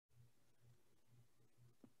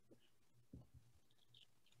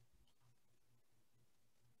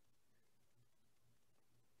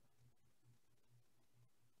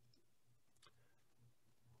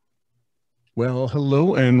Well,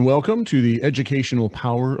 hello and welcome to the educational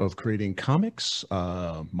power of creating comics.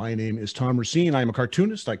 My name is Tom Racine. I'm a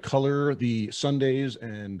cartoonist. I color the Sundays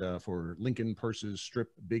and for Lincoln Purse's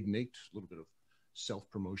strip Big Nate, a little bit of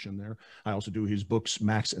self-promotion there. I also do his books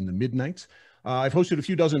Max and the Midnight. I've hosted a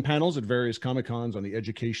few dozen panels at various Comic-Cons on the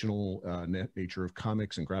educational nature of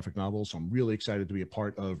comics and graphic novels. So I'm really excited to be a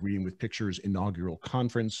part of Reading with Pictures' inaugural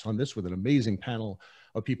conference on this with an amazing panel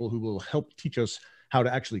of people who will help teach us how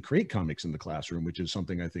to actually create comics in the classroom, which is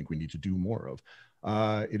something I think we need to do more of.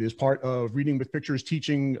 It is part of Reading with Pictures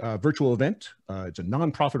teaching virtual event. It's a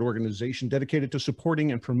nonprofit organization dedicated to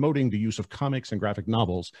supporting and promoting the use of comics and graphic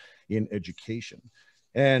novels in education.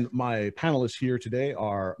 And my panelists here today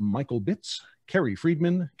are Michael Bitz, Kerry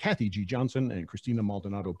Freedman, Cathy G Johnson, and Kristina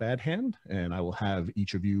Maldonado Badhand. And I will have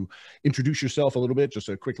each of you introduce yourself a little bit, just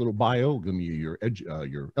a quick little bio, give me your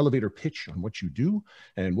elevator pitch on what you do.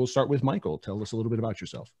 And we'll start with Michael. Tell us a little bit about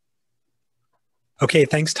yourself. Okay,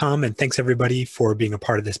 thanks, Tom, and thanks everybody for being a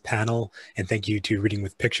part of this panel, and thank you to Reading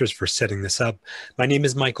with Pictures for setting this up. My name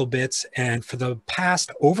is Michael Bitz, and for the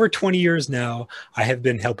past over 20 years now, I have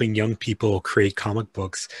been helping young people create comic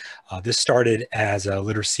books. This started as a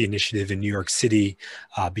literacy initiative in New York City,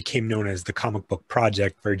 became known as the Comic Book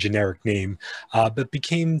Project, very generic name, but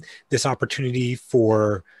became this opportunity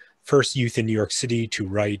for first youth in New York City to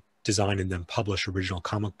write, design, and then publish original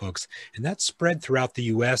comic books. And that spread throughout the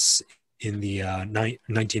US in the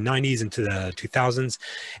 1990s into the 2000s,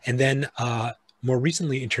 and then more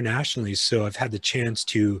recently internationally. So I've had the chance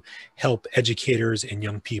to help educators and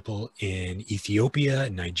young people in Ethiopia,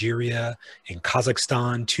 Nigeria, and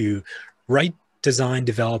Kazakhstan to write, design,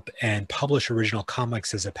 develop, and publish original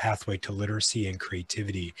comics as a pathway to literacy and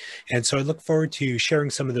creativity. And so I look forward to sharing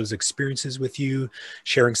some of those experiences with you,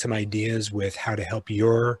 sharing some ideas with how to help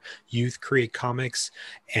your youth create comics,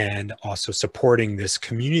 and also supporting this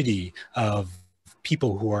community of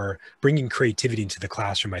people who are bringing creativity into the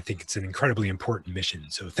classroom. I think it's an incredibly important mission.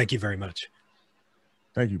 So thank you very much.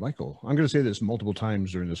 Thank you, Michael. I'm going to say this multiple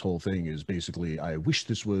times during this whole thing is basically, I wish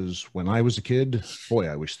this was when I was a kid. Boy,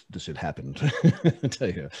 I wish this had happened. I tell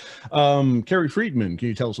you. Kerry Freedman, can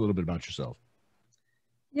you tell us a little bit about yourself?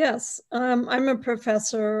 Yes, I'm a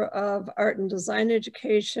professor of art and design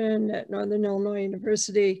education at Northern Illinois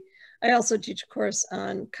University. I also teach a course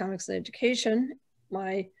on comics and education.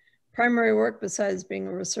 My primary work, besides being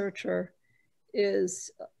a researcher,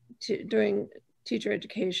 is doing teacher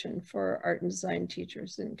education for art and design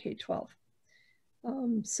teachers in K-12.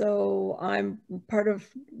 So I'm part of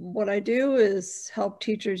what I do is help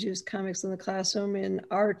teachers use comics in the classroom in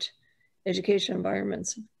art education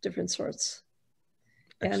environments of different sorts.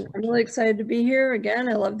 Excellent. And I'm really excited to be here again.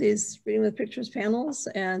 I love these Reading with Pictures panels,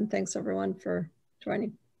 and thanks everyone for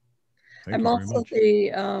joining. I'm also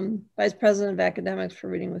the Vice President of Academics for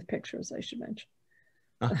Reading with Pictures, I should mention.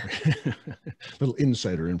 Little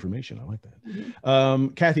insider information. I like that. Mm-hmm.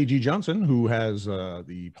 Cathy G Johnson, who has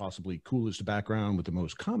the possibly coolest background with the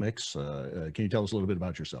most comics. Can you tell us a little bit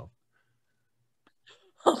about yourself?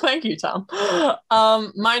 Oh, thank you, Tom.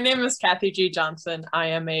 My name is Cathy G Johnson. I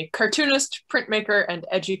am a cartoonist, printmaker, and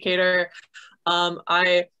educator.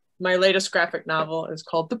 My latest graphic novel is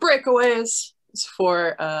called The Breakaways. It's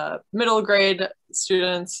for middle grade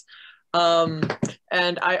students.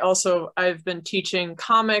 And I've been teaching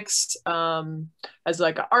comics as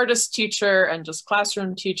like an artist teacher and just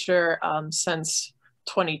classroom teacher since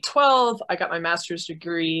 2012. I got my master's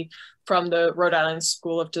degree from the Rhode Island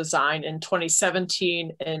School of Design in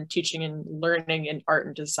 2017 in teaching and learning in art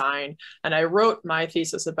and design. And I wrote my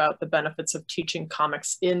thesis about the benefits of teaching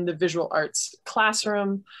comics in the visual arts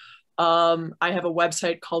classroom. I have a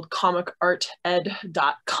website called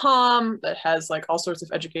comicarted.com that has like all sorts of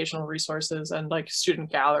educational resources and like student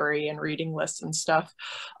gallery and reading lists and stuff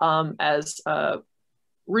as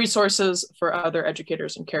resources for other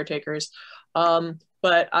educators and caretakers.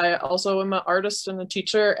 But I also am an artist and a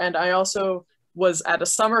teacher, and I also was at a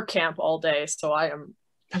summer camp all day, so I am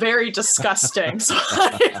very disgusting. So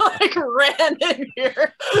I like ran in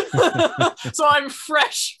here. So I'm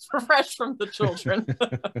fresh from the children.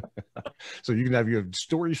 So you have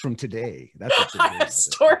stories from today. That's what I have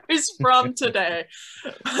stories from today.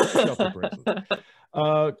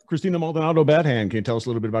 Kristina Maldonado Badhand, can you tell us a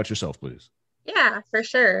little bit about yourself, please? Yeah, for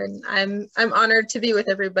sure. I'm honored to be with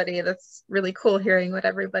everybody. That's really cool hearing what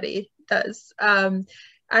everybody does.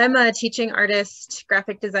 I'm a teaching artist,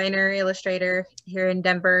 graphic designer, illustrator here in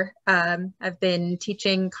Denver. I've been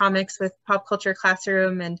teaching comics with Pop Culture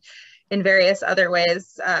Classroom and in various other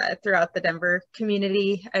ways throughout the Denver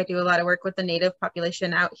community. I do a lot of work with the Native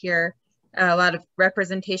population out here, a lot of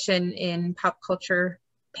representation in pop culture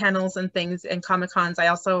panels and things and Comic-Cons. I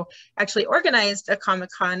also actually organized a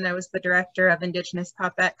Comic-Con. I was the director of Indigenous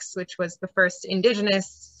PopX, which was the first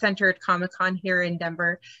Indigenous-centered Comic-Con here in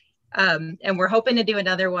Denver. And we're hoping to do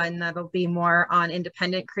another one that'll be more on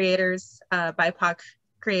independent creators, BIPOC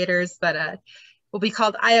creators, that will be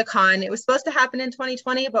called IACON. It was supposed to happen in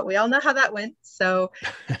 2020, but we all know how that went. So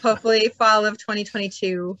hopefully fall of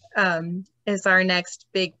 2022 is our next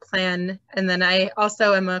big plan. And then I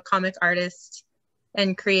also am a comic artist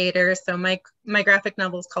and creator. So my graphic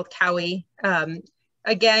novel is called Cowie.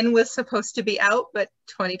 Again, was supposed to be out, but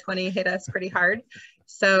 2020 hit us pretty hard.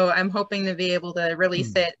 So I'm hoping to be able to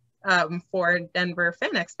release it for Denver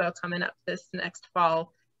Fan Expo coming up this next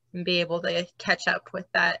fall, and be able to catch up with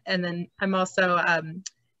that. And then I'm also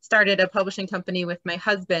started a publishing company with my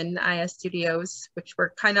husband, IS Studios, which we're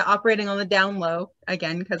kind of operating on the down low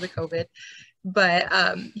again because of COVID.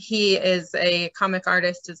 But he is a comic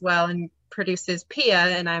artist as well and produces Pia,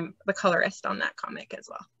 and I'm the colorist on that comic as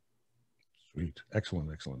well. Sweet.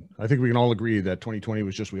 Excellent. Excellent. I think we can all agree that 2020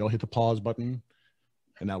 was just, we all hit the pause button.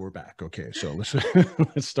 And now we're back. Okay, so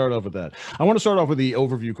let's start off with that. I want to start off with the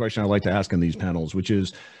overview question I like to ask in these panels, which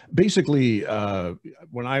is basically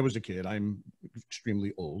when I was a kid, I'm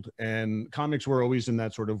extremely old, and comics were always in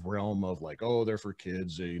that sort of realm of like, oh, they're for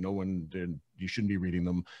kids. You shouldn't be reading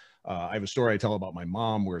them. I have a story I tell about my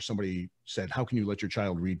mom where somebody said, how can you let your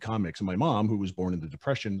child read comics? And my mom, who was born in the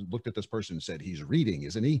Depression, looked at this person and said, he's reading,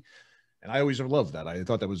 isn't he? And I always have loved that. I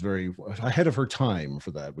thought that was very ahead of her time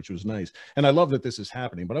for that, which was nice. And I love that this is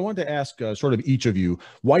happening. But I wanted to ask sort of each of you,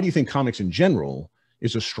 why do you think comics in general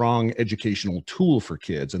is a strong educational tool for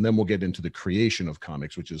kids? And then we'll get into the creation of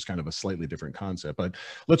comics, which is kind of a slightly different concept. But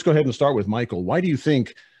let's go ahead and start with Michael. Why do you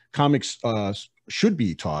think comics should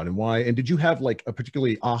be taught, and why? And did you have like a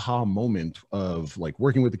particularly aha moment of like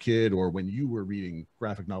working with a kid, or when you were reading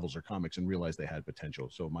graphic novels or comics and realized they had potential?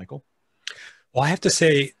 So Michael? Well, I have to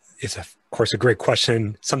say, it's of course a great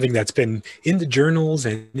question, something that's been in the journals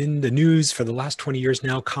and in the news for the last 20 years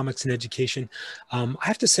now, comics and education. I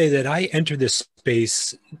have to say that I entered this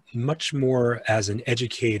space much more as an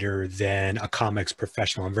educator than a comics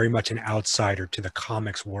professional. I'm very much an outsider to the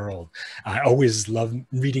comics world. I always love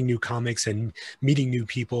reading new comics and meeting new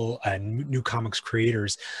people and new comics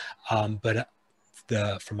creators.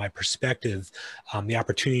 From my perspective, the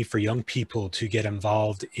opportunity for young people to get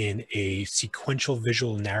involved in a sequential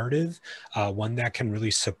visual narrative, one that can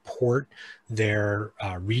really support their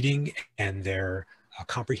reading and their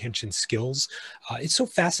comprehension skills. It's so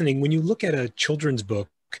fascinating when you look at a children's book,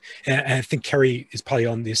 and I think Kerry is probably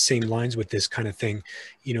on the same lines with this kind of thing.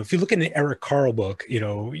 You know, if you look at an Eric Carle book, you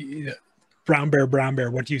know, brown bear,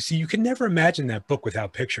 what do you see? You can never imagine that book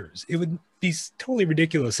without pictures. It would be totally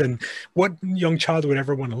ridiculous. And what young child would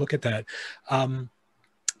ever want to look at that?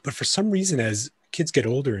 But for some reason, as kids get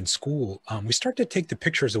older in school, we start to take the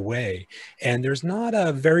pictures away, and there's not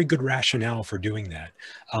a very good rationale for doing that.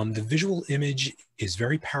 The visual image is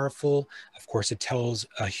very powerful. Of course, it tells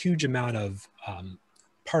a huge amount of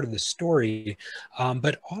part of the story,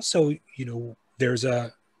 but also, you know, there's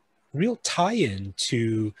a real tie-in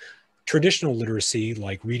to traditional literacy,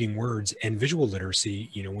 like reading words, and visual literacy.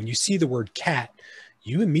 You know, when you see the word cat,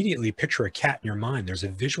 you immediately picture a cat in your mind. There's a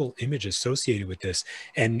visual image associated with this.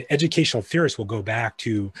 And educational theorists will go back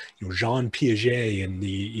to, you know, Jean Piaget in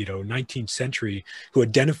the 19th century, who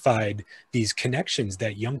identified these connections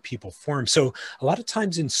that young people form. So a lot of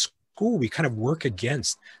times in school, we kind of work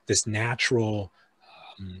against this natural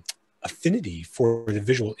affinity for the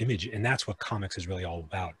visual image. And that's what comics is really all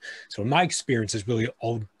about. So in my experience, is really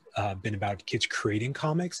all been about kids creating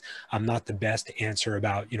comics. I'm not the best to answer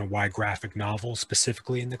about, you know, why graphic novels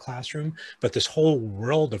specifically in the classroom, but this whole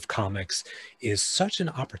world of comics is such an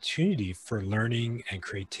opportunity for learning and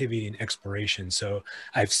creativity and exploration. So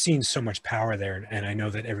I've seen so much power there, and I know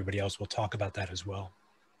that everybody else will talk about that as well.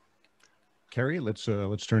 Kerry, let's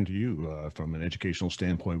turn to you from an educational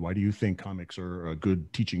standpoint. Why do you think comics are a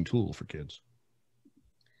good teaching tool for kids?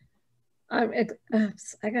 I'm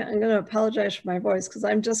going to apologize for my voice because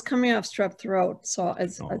I'm just coming off strep throat, so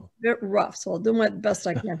it's a bit rough. So I'll do my best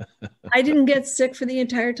I can. I didn't get sick for the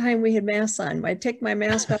entire time we had masks on. I take my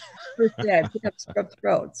mask off the first day, I pick up strep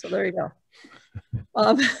throat. So there you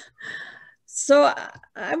go. So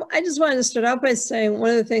I just wanted to start out by saying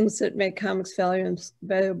one of the things that make comics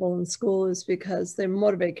valuable in school is because they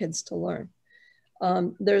motivate kids to learn.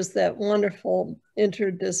 There's that wonderful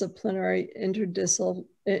interdisciplinary,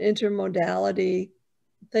 intermodality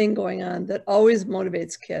thing going on that always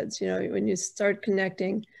motivates kids. You know, when you start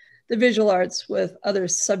connecting the visual arts with other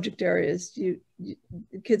subject areas,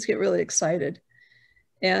 kids get really excited.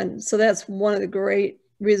 And so that's one of the great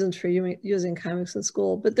reasons for using comics in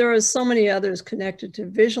school, but there are so many others connected to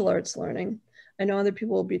visual arts learning. I know other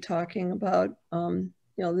people will be talking about, you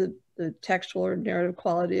know, the textual or narrative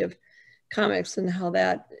quality of comics and how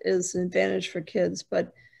that is an advantage for kids.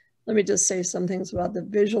 But let me just say some things about the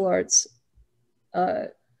visual arts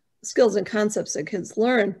skills and concepts that kids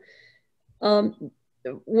learn.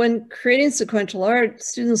 When creating sequential art,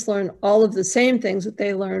 students learn all of the same things that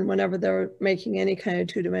they learn whenever they're making any kind of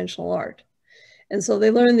two-dimensional art. And so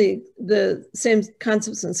they learn the same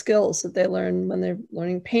concepts and skills that they learn when they're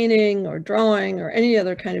learning painting or drawing or any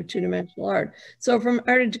other kind of two-dimensional art. So from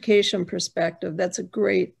art education perspective, that's a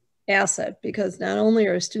great asset, because not only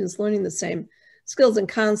are students learning the same skills and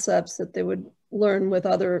concepts that they would learn with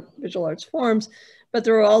other visual arts forms, but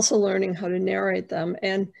they're also learning how to narrate them.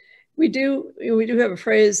 And we do have a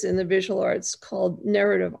phrase in the visual arts called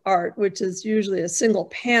narrative art, which is usually a single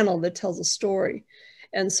panel that tells a story.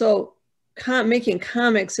 And so making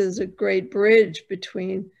comics is a great bridge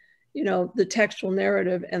between, you know, the textual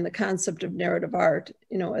narrative and the concept of narrative art,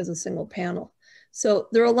 you know, as a single panel. So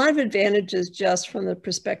there are a lot of advantages just from the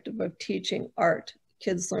perspective of teaching art.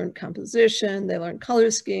 Kids learn composition, they learn color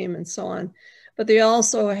scheme and so on, but they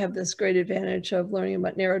also have this great advantage of learning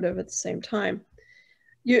about narrative at the same time.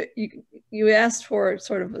 You asked for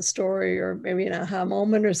sort of a story or maybe an aha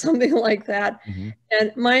moment or something like that. Mm-hmm.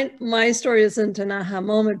 And my story isn't an aha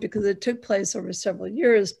moment because it took place over several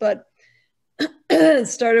years, but it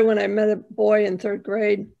started when I met a boy in 3rd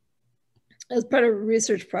grade as part of a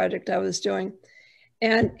research project I was doing.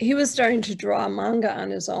 And he was starting to draw manga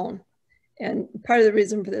on his own. And part of the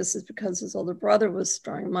reason for this is because his older brother was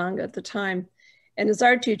drawing manga at the time. And his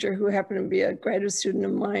art teacher, who happened to be a graduate student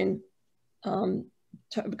of mine,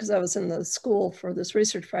 because I was in the school for this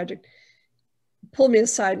research project, pulled me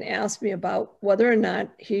aside and asked me about whether or not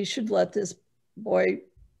he should let this boy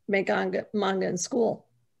make manga in school.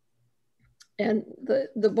 And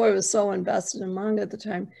the boy was so invested in manga at the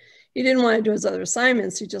time. He didn't want to do his other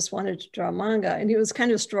assignments. He just wanted to draw manga. And he was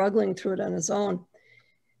kind of struggling through it on his own.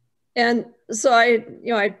 And so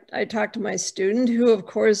I talked to my student, who, of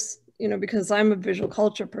course, you know, because I'm a visual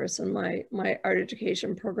culture person, my art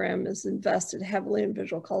education program is invested heavily in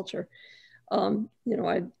visual culture. You know,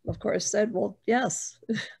 I, of course, said, well, yes,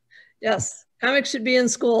 yes, comics should be in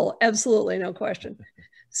school. Absolutely, no question.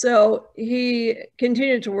 So he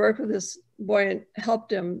continued to work with this boy and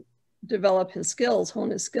helped him develop his skills, hone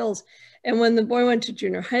his skills. And when the boy went to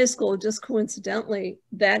junior high school, just coincidentally,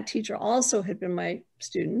 that teacher also had been my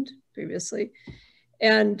student previously.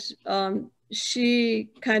 And she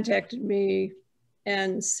contacted me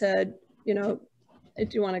and said, you know, do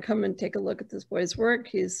you want to come and take a look at this boy's work?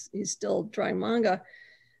 He's still drawing manga.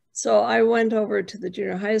 So I went over to the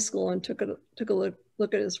junior high school and took a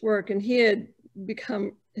look at his work, and he had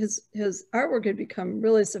become, his artwork had become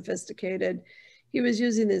really sophisticated. He was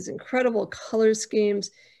using these incredible color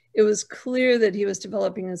schemes. It was clear that he was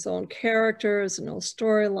developing his own characters and own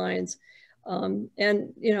storylines. And,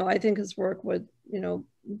 you know, I think his work would, you know,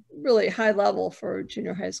 really high level for a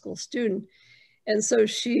junior high school student. And so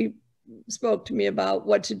she spoke to me about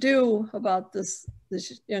what to do about this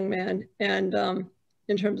young man and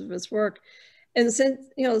in terms of his work. And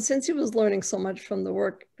since he was learning so much from the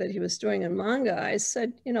work that he was doing in manga, I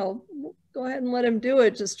said, you know, go ahead and let him do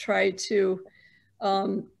it. Just try to,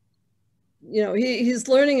 you know, he's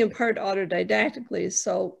learning in part autodidactically.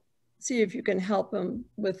 So see if you can help him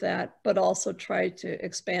with that, but also try to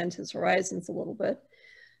expand his horizons a little bit,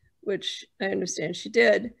 which I understand she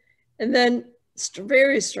did. And then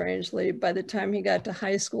very strangely, by the time he got to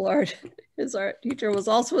high school art, his art teacher was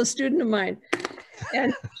also a student of mine.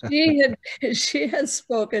 And she had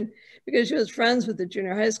spoken, because she was friends with the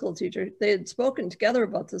junior high school teacher, they had spoken together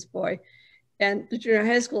about this boy. And the junior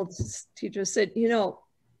high school teacher said, you know,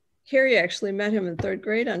 Kerry actually met him in 3rd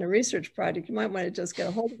grade on a research project. You might want to just get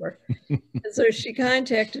a hold of her. And so she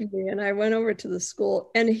contacted me and I went over to the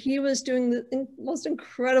school, and he was doing the most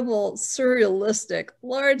incredible, surrealistic,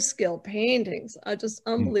 large scale paintings, just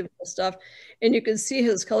unbelievable stuff. And you could see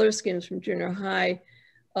his color schemes from junior high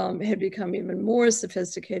had become even more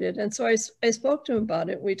sophisticated. And so I spoke to him about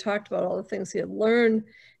it. We talked about all the things he had learned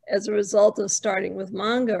as a result of starting with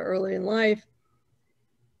manga early in life.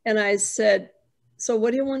 And I said, so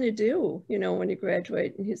what do you want to do, you know, when you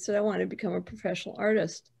graduate? And he said, I want to become a professional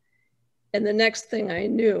artist. And the next thing I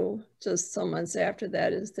knew, just some months after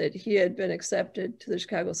that, is that he had been accepted to the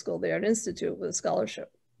Chicago School of the Art Institute with a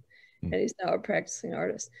scholarship. And he's now a practicing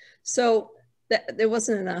artist. So there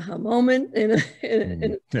wasn't an aha moment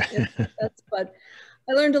but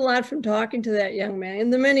I learned a lot from talking to that young man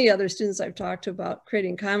and the many other students I've talked to about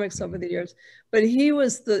creating comics over the years. But he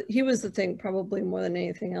was the thing, probably more than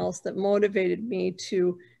anything else, that motivated me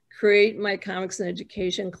to create my comics and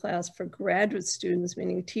education class for graduate students,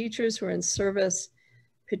 meaning teachers who are in service,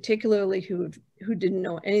 particularly who didn't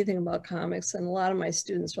know anything about comics. And a lot of my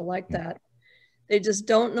students are like that. They just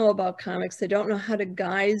don't know about comics. They don't know how to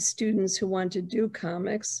guide students who want to do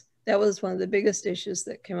comics. That was one of the biggest issues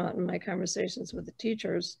that came out in my conversations with the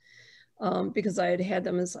teachers, because I had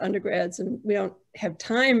them as undergrads, and we don't have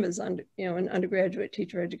time as in undergraduate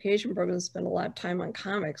teacher education programs to spend a lot of time on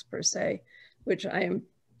comics per se, which I am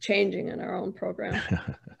changing in our own program.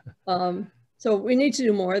 So we need to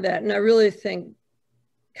do more of that. And I really think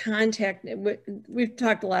we've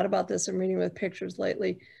talked a lot about this in Reading with Pictures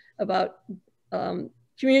lately, about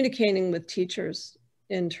communicating with teachers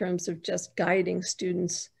in terms of just guiding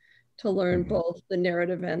students to learn both the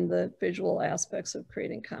narrative and the visual aspects of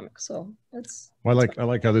creating comics. So that's. Well, I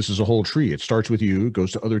like how this is a whole tree. It starts with you,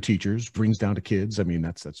 goes to other teachers, brings down to kids. I mean,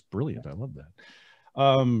 that's brilliant. I love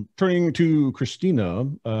that. Turning to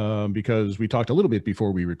Kristina, because we talked a little bit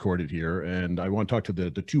before we recorded here, and I want to talk to the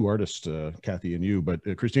two artists, Cathy and you, but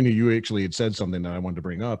Kristina, you actually had said something that I wanted to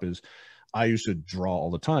bring up is, I used to draw all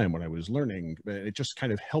the time when I was learning. It just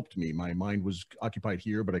kind of helped me. My mind was occupied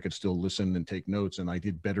here, but I could still listen and take notes. And I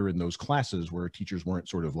did better in those classes where teachers weren't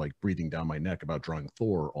sort of like breathing down my neck about drawing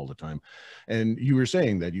Thor all the time. And you were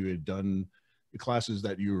saying that you had done the classes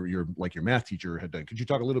that your math teacher had done. Could you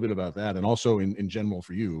talk a little bit about that? And also in general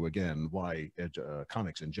for you, again, why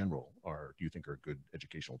comics in general do you think are good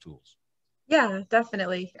educational tools? Yeah,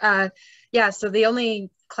 definitely. So the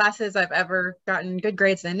only classes I've ever gotten good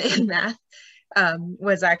grades in math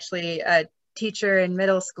was actually a teacher in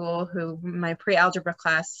middle school who my pre-algebra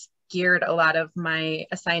class geared a lot of my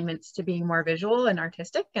assignments to being more visual and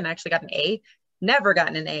artistic, and actually got an A. Never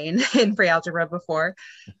gotten an A in pre-algebra before.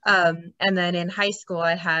 And then in high school,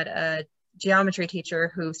 I had a geometry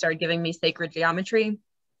teacher who started giving me sacred geometry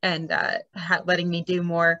and letting me do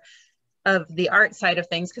more of the art side of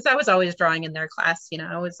things, because I was always drawing in their class.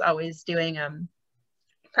 I was always doing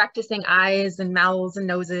practicing eyes and mouths and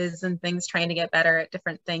noses and things, trying to get better at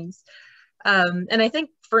different things. And I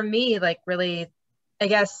think for me, like, really, I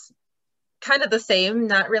guess kind of the same,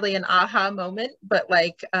 not really an aha moment, but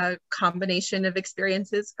like a combination of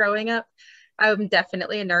experiences growing up. I'm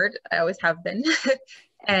definitely a nerd. I always have been.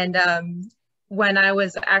 And when I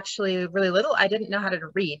was actually really little, I didn't know how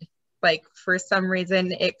to read. Like, for some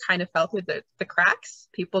reason, it kind of fell through the cracks.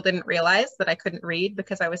 People didn't realize that I couldn't read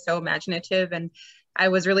because I was so imaginative, and I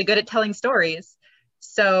was really good at telling stories.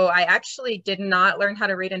 So I actually did not learn how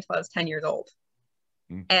to read until I was 10 years old.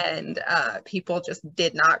 And people just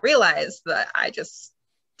did not realize that I just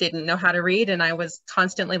didn't know how to read. And I was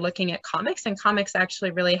constantly looking at comics, and comics actually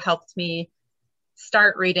really helped me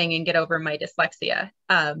start reading and get over my dyslexia.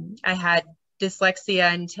 I had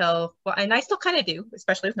dyslexia until, well, and I still kind of do,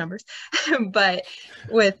 especially with numbers, but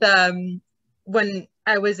with when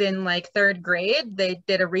I was in like 3rd grade, they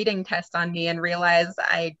did a reading test on me and realized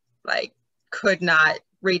I like could not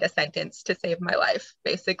read a sentence to save my life.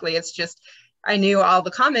 Basically, it's just, I knew all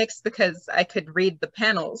the comics because I could read the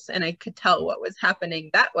panels and I could tell what was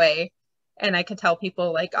happening that way, and I could tell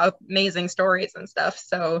people like amazing stories and stuff.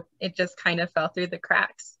 So it just kind of fell through the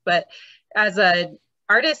cracks. But as a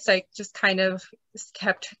artist, I just kind of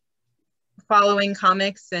kept following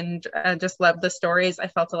comics and just loved the stories. I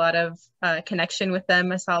felt a lot of connection with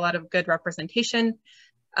them. I saw a lot of good representation,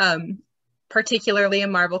 particularly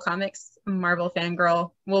in Marvel comics. Marvel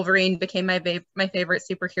fangirl. Wolverine became my favorite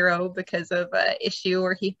superhero because of an issue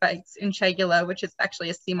where he fights Inchagula, which is actually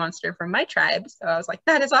a sea monster from my tribe. So I was like,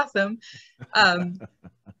 that is awesome.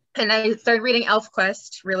 And I started reading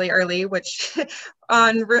ElfQuest really early, which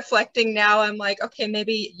on reflecting now, I'm like, okay,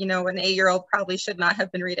 maybe, an 8-year-old probably should not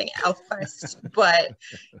have been reading ElfQuest, but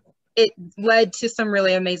it led to some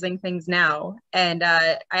really amazing things now. And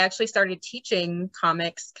I actually started teaching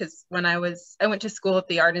comics because when I went to school at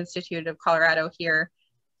the Art Institute of Colorado here,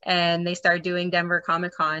 and they started doing Denver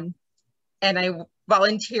Comic-Con, and I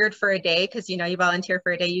volunteered for a day because, you volunteer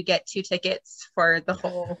for a day, you get 2 tickets for the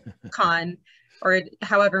whole con, or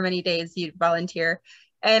however many days you volunteer.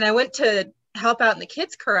 And I went to help out in the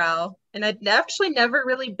kids corral, and I'd actually never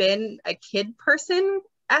really been a kid person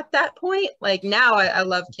at that point. Like, now I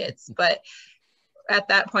love kids, but at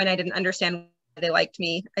that point I didn't understand why they liked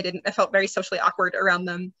me. I felt very socially awkward around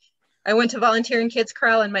them. I went to volunteer in kids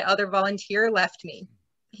corral, and my other volunteer left me.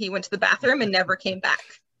 He went to the bathroom and never came back.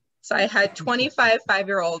 So I had 25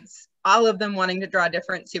 5-year-olds, all of them wanting to draw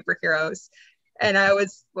different superheroes. And I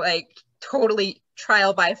was like totally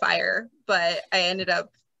trial by fire, but I ended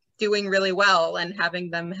up doing really well and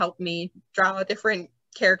having them help me draw different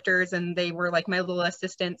characters, and they were like my little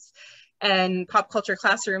assistants. And Pop Culture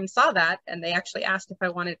Classroom saw that, and they actually asked if I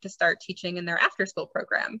wanted to start teaching in their after school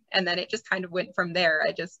program. And then it just kind of went from there.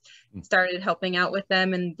 I just started helping out with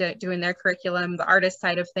them and doing their curriculum, the artist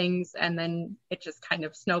side of things. And then it just kind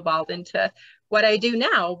of snowballed into what I do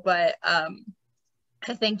now. But I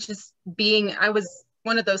think just I was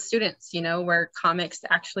one of those students, you know, where comics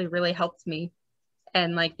actually really helped me.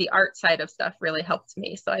 And like the art side of stuff really helped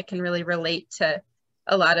me. So I can really relate to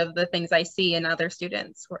a lot of the things I see in other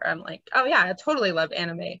students where I'm like, oh yeah, I totally love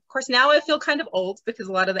anime. Of course, now I feel kind of old because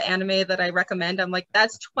a lot of the anime that I recommend, I'm like,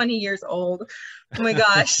 that's 20 years old. Oh my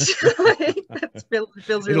gosh. That feels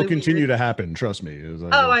really It'll continue weird. to happen. Trust me.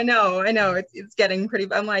 Like, oh, I know. It's getting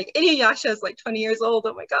pretty, I'm like, Inuyasha is like 20 years old.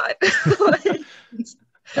 Oh my God.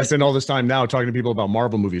 I spend all this time now talking to people about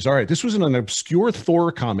Marvel movies. All right, this was an obscure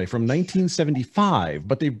Thor comic from 1975,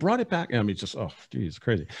 but they brought it back. I mean, just, oh, geez,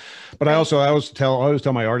 crazy. But I always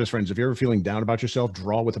tell my artist friends, if you're ever feeling down about yourself,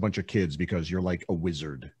 draw with a bunch of kids because you're like a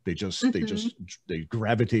wizard. They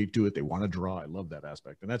gravitate to it. They want to draw. I love that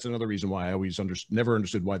aspect. And that's another reason why I always never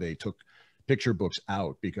understood why they took picture books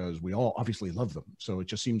out, because we all obviously love them. So it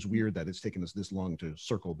just seems weird that it's taken us this long to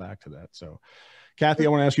circle back to that. So Cathy, I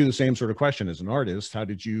want to ask you the same sort of question. As an artist, how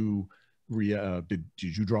did you did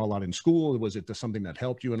you draw a lot in school? Was it something that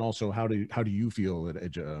helped you? And also, how do you feel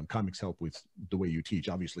that comics help with the way you teach?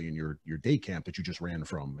 Obviously, in your day camp that you just ran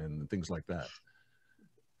from and things like that.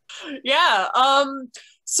 Yeah.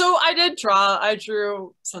 So I did draw. I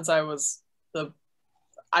drew since I was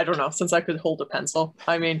since I could hold a pencil.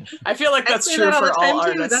 I mean, I feel like that's true for all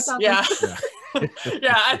artists. Awesome. Yeah.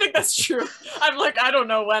 Yeah, I think that's true. I'm like, I don't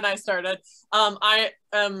know when I started. I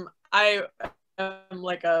am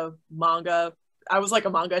like a manga. I was like a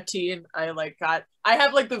manga teen. I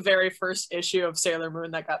have like the very first issue of Sailor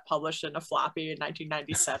Moon that got published in a floppy in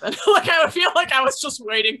 1997. Like I feel like I was just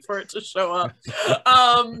waiting for it to show up.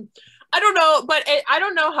 I don't know, but I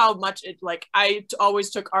don't know how much I always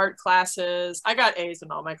took art classes. I got A's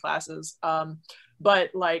in all my classes.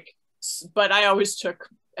 But I always took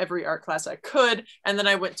every art class I could. And then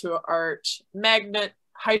I went to an art magnet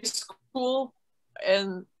high school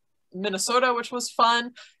in Minnesota, which was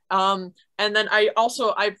fun. And then I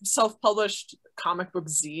self-published comic book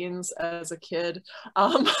zines as a kid.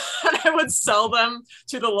 And I would sell them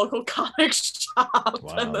to the local comic shop.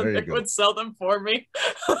 Wow, and then they would sell them for me.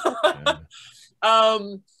 Yeah.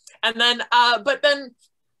 And then,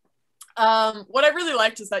 what I really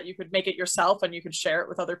liked is that you could make it yourself and you could share it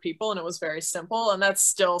with other people, and it was very simple. And that's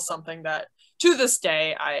still something that to this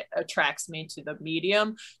day attracts me to the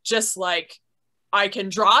medium. Just like I can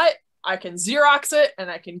draw it, I can Xerox it,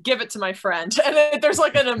 and I can give it to my friend. And there's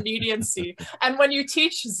like an immediacy. And when you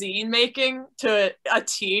teach zine making to a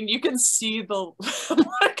teen, you can see the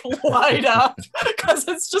like light up because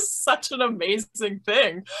it's just such an amazing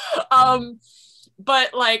thing.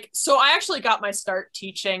 But so I actually got my start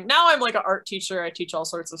teaching. Now I'm like an art teacher. I teach all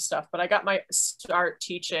sorts of stuff, but I got my start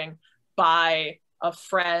teaching by a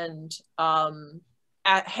friend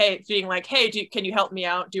being like, hey, can you help me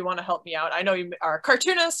out? Do you want to help me out? I know you are a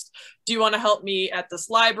cartoonist. Do you want to help me at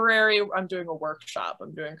this library? I'm doing a workshop.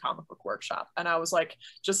 I'm doing a comic book workshop. And I was like,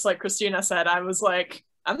 just like Kristina said, I was like,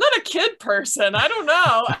 I'm not a kid person. I don't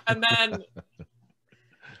know. And then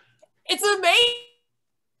it's amazing.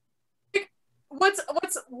 What's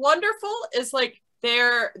wonderful is like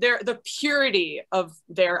the purity of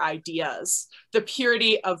their ideas, the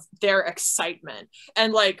purity of their excitement,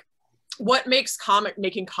 and like what makes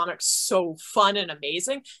making comics so fun and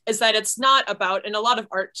amazing is that it's not about, in a lot of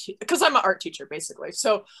art, because I'm an art teacher basically,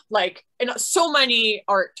 so like in so many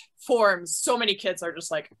art forms, so many kids are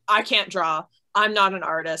just like, I can't draw, I'm not an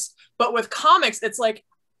artist. But with comics, it's like,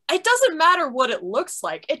 it doesn't matter what it looks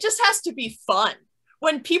like, it just has to be fun.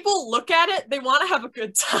 When people look at it, they want to have a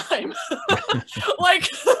good time. Like,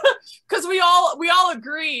 because we all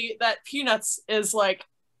agree that Peanuts is like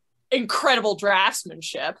incredible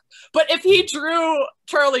draftsmanship, but if he drew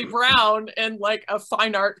Charlie Brown in like a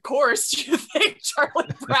fine art course, do you think Charlie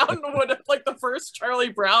Brown would have, like the first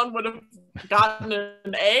Charlie Brown would have gotten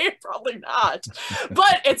an A? Probably not.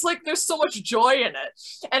 But it's like there's so much joy in it,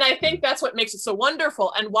 and I think that's what makes it so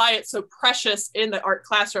wonderful, and why it's so precious in the art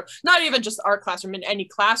classroom, not even just the art classroom, in any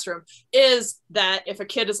classroom, is that if a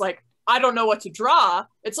kid is like, I don't know what to draw,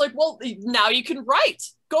 it's like, well, now you can write.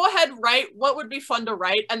 Go ahead, write. What would be fun to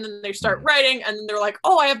write? And then they start writing, and then they're like,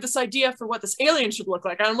 oh, I have this idea for what this alien should look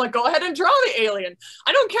like. And I'm like, go ahead and draw the alien.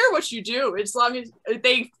 I don't care what you do, as long as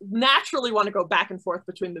they naturally want to go back and forth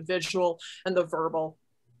between the visual and the verbal.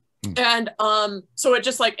 And so it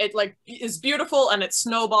just like, it like is beautiful and it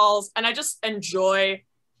snowballs, and I just enjoy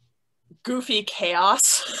goofy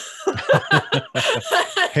chaos.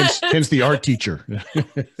 hence the art teacher.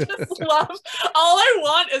 Just love, all I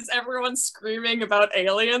want is everyone screaming about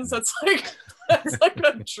aliens. That's like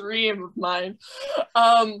a dream of mine.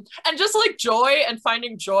 And just like joy and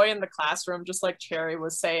finding joy in the classroom, just like Cherry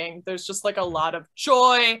was saying, there's just like a lot of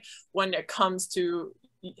joy when it comes to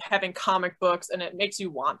having comic books, and it makes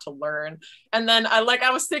you want to learn. And then I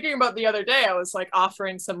was thinking about the other day, I was like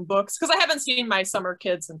offering some books because I haven't seen my summer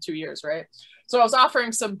kids in 2 years, right? So I was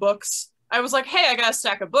offering some books. I was like, hey, I got a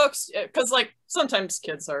stack of books, because like sometimes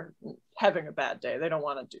kids are having a bad day, they don't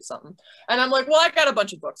want to do something, and I'm like, well, I got a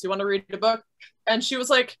bunch of books, you want to read a book? And she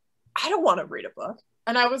was like, I don't want to read a book.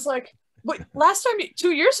 And I was like, wait, last time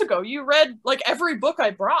 2 years ago you read like every book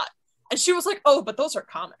I brought. And she was like, oh, but those are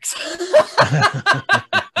comics. And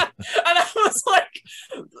I was like,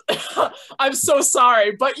 I'm so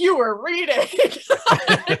sorry, but you were reading.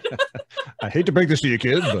 I hate to break this to you,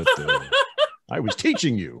 kid, but I was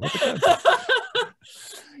teaching you.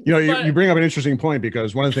 You know, you bring up an interesting point,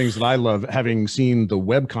 because one of the things that I love, having seen the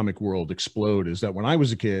webcomic world explode, is that when I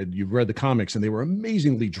was a kid, you've read the comics and they were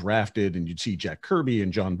amazingly drafted, and you'd see Jack Kirby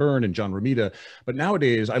and John Byrne and John Romita. But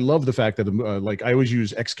nowadays, I love the fact that like I always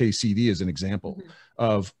use XKCD as an example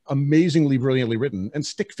of amazingly brilliantly written and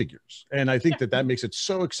stick figures. And I think that makes it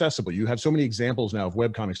so accessible. You have so many examples now of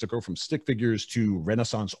webcomics that go from stick figures to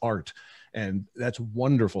Renaissance art. And that's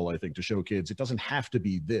wonderful, I think, to show kids it doesn't have to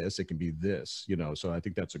be this, it can be this, you know. So I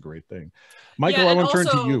think that's a great thing. Michael, I want to turn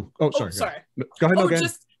to you. Oh, sorry. Go ahead. Okay.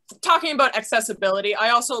 Just talking about accessibility,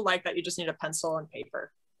 I also like that you just need a pencil and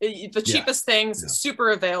paper. The cheapest things,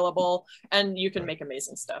 super available, and you can make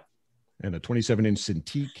amazing stuff. And a 27-inch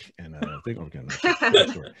Cintiq and a thing. Okay,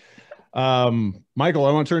 Michael,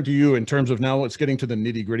 I want to turn to you in terms of now let's getting to the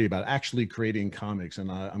nitty gritty about actually creating comics. And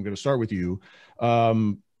I'm going to start with you.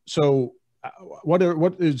 So what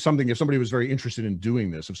is something, if somebody was very interested in doing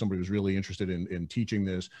this, if somebody was really interested in teaching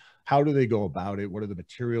this, how do they go about it? What are the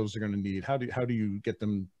materials they're going to need? How do you get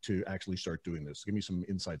them to actually start doing this? Give me some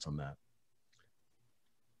insights on that.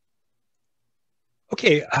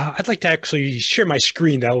 Okay, I'd like to actually share my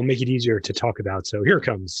screen. That will make it easier to talk about. So here it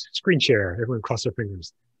comes, screen share. Everyone cross their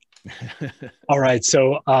fingers. All right,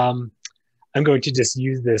 so I'm going to just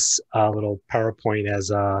use this little PowerPoint as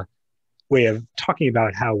a way of talking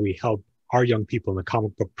about how we help our young people in the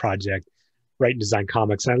comic book project write and design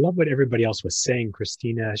comics. And I love what everybody else was saying,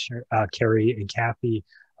 Kristina, Kerry, and Cathy,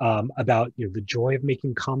 about the joy of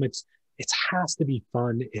making comics. It has to be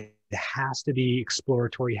fun. It has to be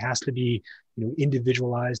exploratory. It has to be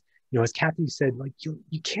individualized. As Cathy said, like you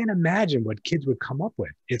can't imagine what kids would come up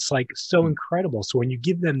with. It's like so incredible. So when you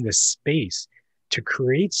give them this space to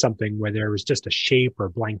create something, where there was just a shape or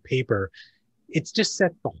blank paper, it's just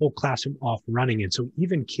set the whole classroom off running. And so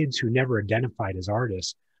even kids who never identified as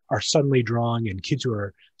artists are suddenly drawing, and kids who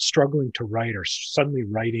are struggling to write are suddenly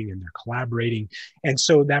writing, and they're collaborating. And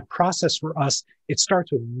so that process for us, it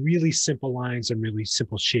starts with really simple lines and really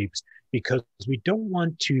simple shapes, because we don't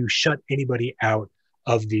want to shut anybody out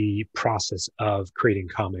of the process of creating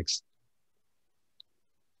comics.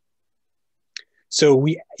 So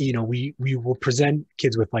we will present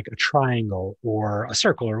kids with like a triangle or a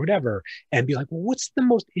circle or whatever, and be like, well, what's the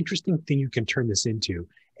most interesting thing you can turn this into?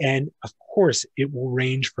 And of course, it will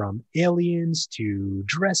range from aliens to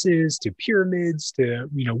dresses to pyramids to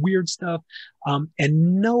weird stuff,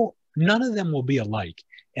 and none of them will be alike.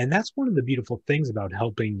 And that's one of the beautiful things about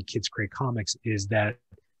helping kids create comics, is that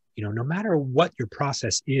no matter what your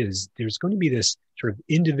process is, there's going to be this sort of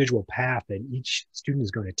individual path that each student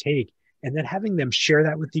is going to take. And then having them share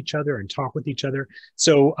that with each other and talk with each other.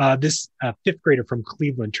 So this fifth grader from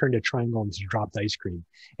Cleveland turned a triangle into dropped ice cream.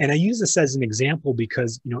 And I use this as an example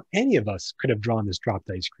because, any of us could have drawn this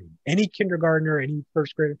dropped ice cream, any kindergartner, any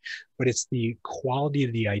first grader, but it's the quality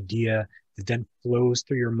of the idea that then flows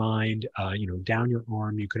through your mind, down your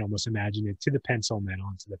arm. You can almost imagine it, to the pencil and then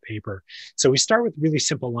onto the paper. So we start with really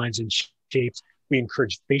simple lines and shapes. We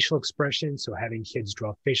encourage facial expressions. So having kids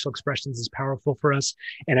draw facial expressions is powerful for us.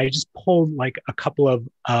 And I just pulled like a couple of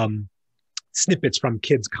snippets from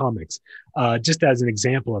kids' comics, just as an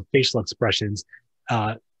example of facial expressions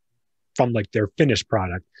from like their finished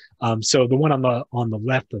product. So the one on the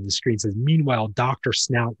left of the screen says, "Meanwhile, Dr.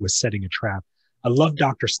 Snout was setting a trap." I love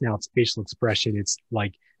Dr. Snout's facial expression. It's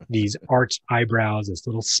like these arched eyebrows, this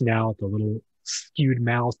little snout, the little skewed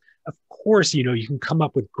mouth. Of course, you can come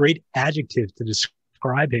up with great adjectives to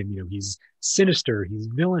describe him. He's sinister, he's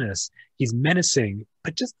villainous, he's menacing.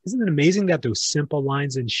 But just isn't it amazing that those simple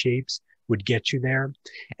lines and shapes would get you there.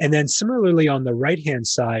 And then similarly on the right-hand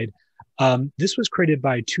side, this was created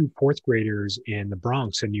by two fourth graders in the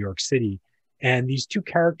Bronx in New York City. And these two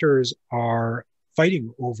characters are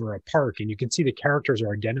fighting over a park. And you can see the characters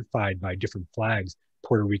are identified by different flags,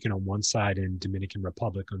 Puerto Rican on one side and Dominican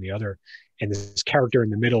Republic on the other. And this character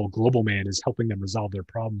in the middle, Global Man, is helping them resolve their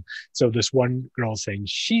problem. So this one girl is saying,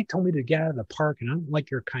 she told me to get out of the park and I don't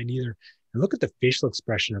like your kind either. And look at the facial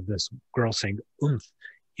expression of this girl saying, oomph.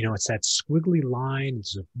 You know, it's that squiggly line,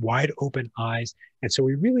 it's wide open eyes. And so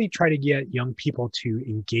we really try to get young people to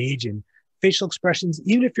engage in facial expressions.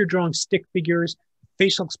 Even if you're drawing stick figures,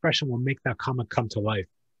 facial expression will make that comic come to life.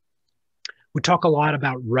 We talk a lot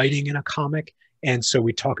about writing in a comic. And so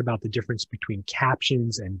we talk about the difference between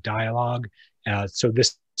captions and dialogue. So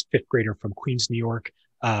this fifth grader from Queens, New York,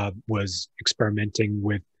 was experimenting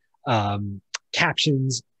with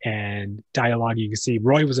captions and dialogue. You can see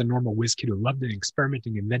Roy was a normal whiz kid who loved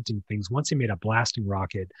experimenting, inventing things. Once he made a blasting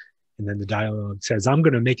rocket, and then the dialogue says, I'm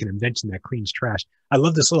going to make an invention that cleans trash. I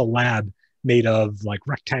love this little lab made of like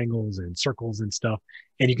rectangles and circles and stuff.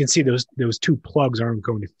 And you can see those two plugs aren't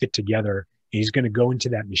going to fit together. And he's going to go into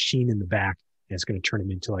that machine in the back, and it's going to turn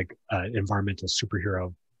him into like an environmental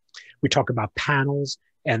superhero. We talk about panels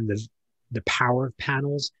and the power of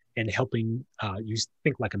panels and helping you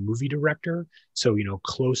think like a movie director. So, you know,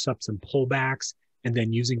 close-ups and pullbacks, and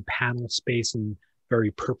then using panel space in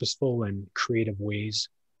very purposeful and creative ways.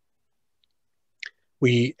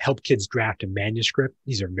 We help kids draft a manuscript.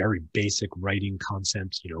 These are very basic writing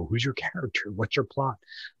concepts. You know, who's your character? What's your plot?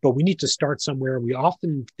 But we need to start somewhere. We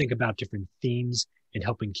often think about different themes and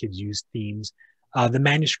helping kids use themes. The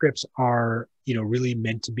manuscripts are, you know, really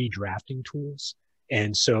meant to be drafting tools.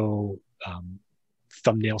 And so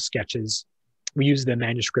thumbnail sketches, we use the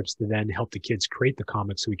manuscripts to then help the kids create the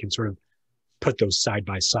comics so we can sort of put those side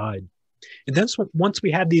by side. And then once we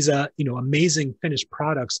have these, you know, amazing finished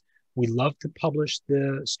products, we love to publish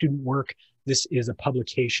the student work. This is a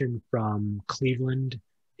publication from Cleveland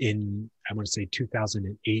in, I want to say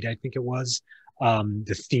 2008, I think it was.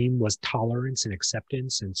 The theme was tolerance and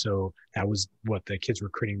acceptance. And so that was what the kids were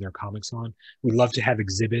creating their comics on. We love to have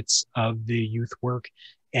exhibits of the youth work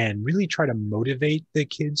and really try to motivate the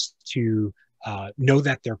kids to know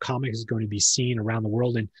that their comic is going to be seen around the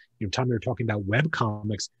world. And, you know, Tom, we were talking about web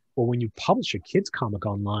comics. Well, when you publish a kid's comic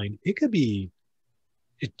online, it could be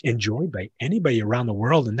enjoyed by anybody around the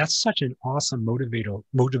world. And that's such an awesome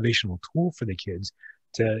motivational tool for the kids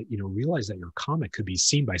to, you know, realize that your comic could be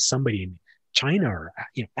seen by somebody in China or,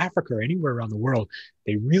 you know, Africa or anywhere around the world.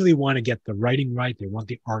 They really want to get the writing right. They want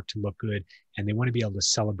the art to look good, and they want to be able to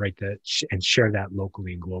celebrate that and share that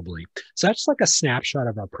locally and globally. So that's like a snapshot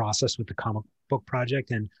of our process with the comic book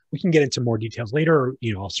project. And we can get into more details later.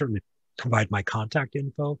 You know, I'll certainly provide my contact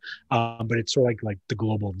info, but it's sort of like the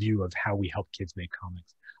global view of how we help kids make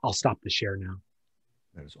comics. I'll stop the share now.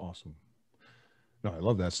 That is awesome. No, I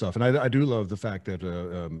love that stuff. And I do love the fact that,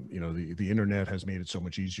 you know, the internet has made it so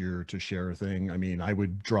much easier to share a thing. I mean, I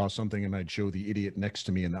would draw something and I'd show the idiot next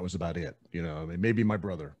to me, and that was about it. You know, I mean, maybe my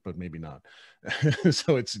brother, but maybe not.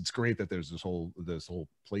 So it's great that there's this whole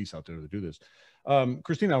place out there to do this.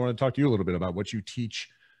 Kristina, I want to talk to you a little bit about what you teach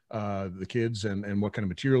the kids and what kind of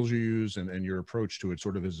materials you use and your approach to it,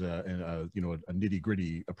 sort of as you know, a nitty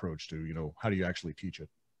gritty approach to, you know, how do you actually teach it?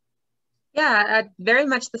 Yeah, very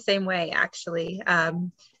much the same way, actually.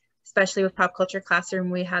 Especially with Pop Culture Classroom,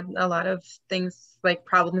 we had a lot of things like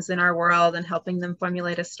problems in our world and helping them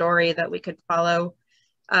formulate a story that we could follow.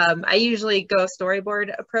 I usually go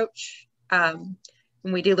storyboard approach. And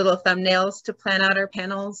we do little thumbnails to plan out our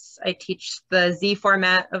panels. I teach the Z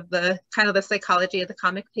format of the kind of the psychology of the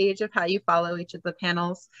comic page of how you follow each of the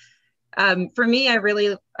panels. For me,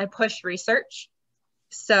 I push research.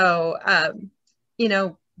 So, you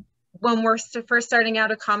know, when we're first starting out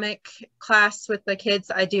a comic class with the kids,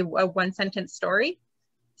 I do a one-sentence story.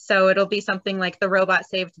 So it'll be something like the robot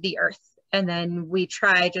saved the earth. And then we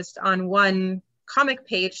try just on one comic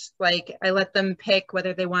page, like I let them pick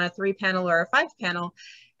whether they want a 3-panel or a 5-panel,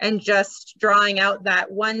 and just drawing out that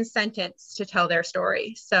one sentence to tell their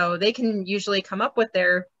story. So they can usually come up with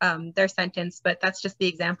their sentence, but that's just the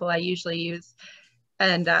example I usually use.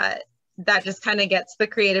 And that just kind of gets the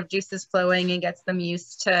creative juices flowing and gets them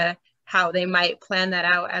used to how they might plan that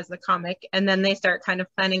out as a comic. And then they start kind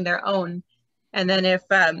of planning their own. And then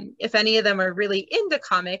if any of them are really into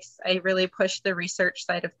comics, I really push the research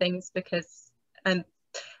side of things, because I'm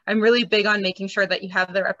really big on making sure that you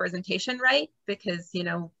have the representation right, because, you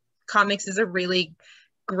know, comics is a really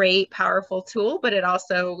great, powerful tool, but it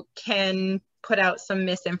also can put out some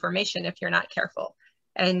misinformation if you're not careful.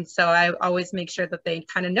 And so I always make sure that they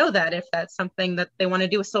kind of know that if that's something that they want to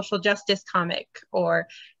do a social justice comic, or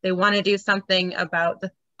they want to do something about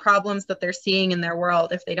the problems that they're seeing in their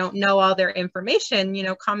world, if they don't know all their information, you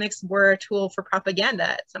know, comics were a tool for propaganda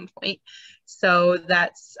at some point. So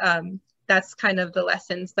that's kind of the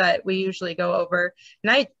lessons that we usually go over.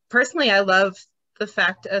 And I personally, I love the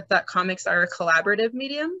fact that comics are a collaborative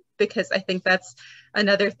medium, because I think that's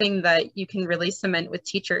another thing that you can really cement with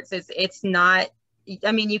teachers is it's not,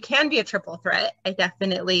 I mean, you can be a triple threat. I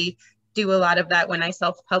definitely do a lot of that when I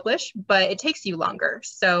self-publish, but it takes you longer.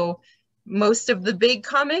 So most of the big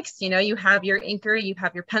comics, you know, you have your inker, you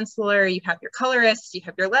have your penciler, you have your colorist, you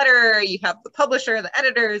have your letterer, you have the publisher, the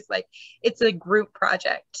editors, like it's a group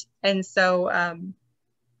project. And so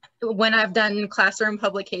when I've done classroom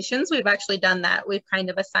publications, we've actually done that. We've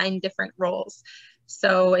kind of assigned different roles.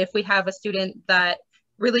 So if we have a student that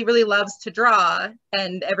really, really loves to draw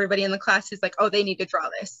and everybody in the class is like, oh, they need to draw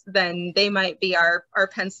this, then they might be our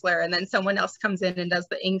penciler, and then someone else comes in and does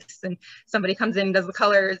the inks, and somebody comes in and does the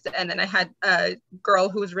colors. And then I had a girl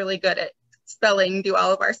who was really good at spelling do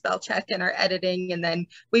all of our spell check and our editing, and then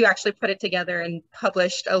we actually put it together and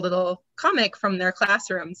published a little comic from their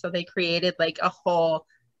classroom. So they created like a whole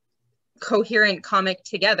coherent comic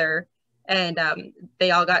together, and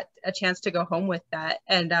they all got a chance to go home with that.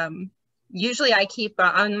 And usually I keep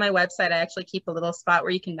on my website, I actually keep a little spot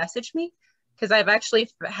where you can message me, because I've actually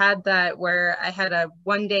had that where I had a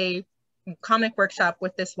one-day comic workshop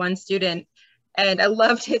with this one student, and I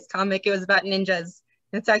loved his comic. It was about ninjas.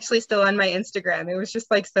 It's actually still on my Instagram. It was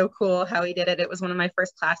just like so cool how he did it. It was one of my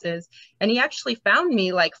first classes, and he actually found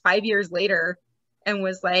me like 5 years later and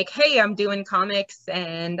was like, hey, I'm doing comics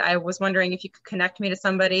and I was wondering if you could connect me to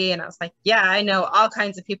somebody. And I was like, yeah, I know all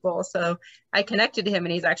kinds of people. So I connected to him,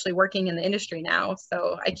 and he's actually working in the industry now.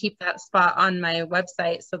 So I keep that spot on my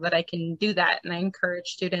website so that I can do that. And I encourage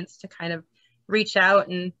students to kind of reach out.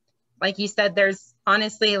 And like you said, there's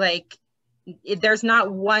honestly like, there's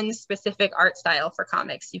not one specific art style for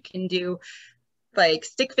comics. You can do like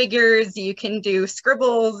stick figures, you can do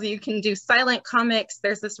scribbles, you can do silent comics.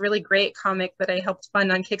 There's this really great comic that I helped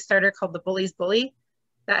fund on Kickstarter called The Bully's Bully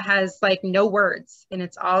that has like no words, and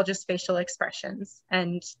it's all just facial expressions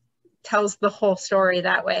and tells the whole story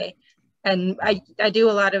that way. And I do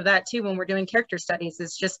a lot of that too when we're doing character studies,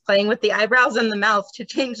 is just playing with the eyebrows and the mouth to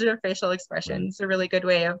change their facial expression. It's a really good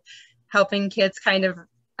way of helping kids kind of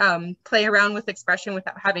play around with expression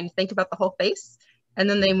without having to think about the whole face. And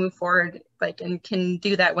then they move forward like and can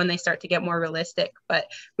do that when they start to get more realistic. But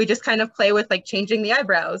we just kind of play with like changing the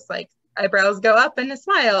eyebrows, like eyebrows go up and a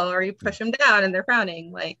smile, or you push them down and they're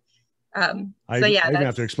frowning. Like, so yeah. I even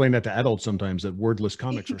have to explain that to adults sometimes, that wordless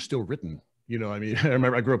comics are still written. You know, I mean, I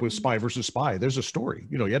remember I grew up with Spy versus Spy. There's a story,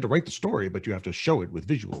 you know, you had to write the story, but you have to show it with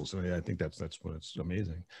visuals. And I think that's what's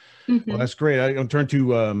amazing. Well, that's great. I'll turn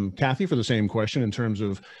to Cathy for the same question in terms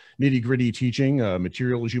of nitty gritty teaching,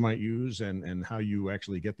 materials you might use, and how you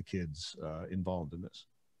actually get the kids involved in this.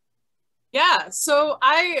 Yeah, so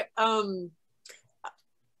I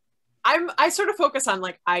sort of focus on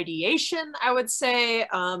like ideation, I would say.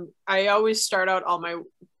 I always start out all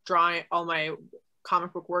my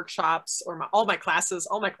comic book workshops, or all my classes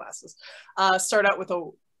start out with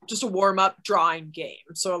just a warm-up drawing game.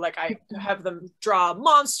 So like I have them draw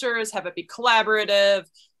monsters, have it be collaborative.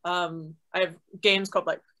 I have games called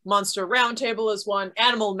like Monster Roundtable is one.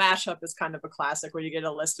 Animal Mashup is kind of a classic, where you get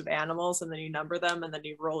a list of animals and then you number them, and then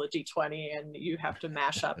you roll a d20 and you have to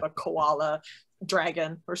mash up a koala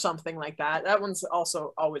dragon or something like that. That one's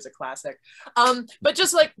also always a classic. But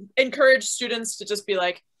just like encourage students to just be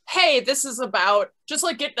like, hey, this is about, just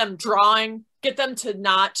like get them drawing, get them to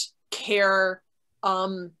not care.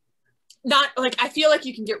 Not like, I feel like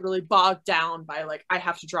you can get really bogged down by like, I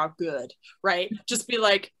have to draw good, right? Just be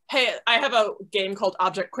like, hey, I have a game called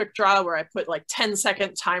Object Quick Draw where I put like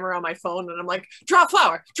 10-second timer on my phone, and I'm like, draw a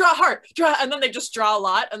flower, draw a heart, draw, and then they just draw a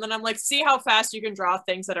lot. And then I'm like, see how fast you can draw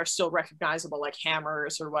things that are still recognizable, like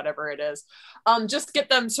hammers or whatever it is. Just get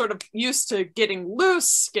them sort of used to getting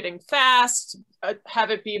loose, getting fast,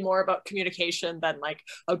 have it be more about communication than like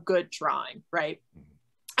a good drawing, right?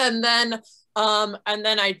 And then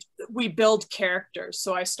we build characters.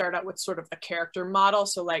 So I start out with sort of the character model.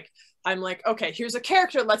 So like, I'm like, okay, here's a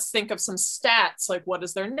character. Let's think of some stats. Like, what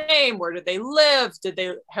is their name? Where did they live?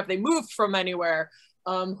 Have they moved from anywhere?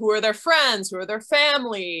 Who are their friends? Who are their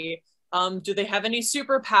family? Do they have any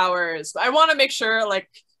superpowers? I want to make sure like,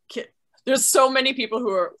 there's so many people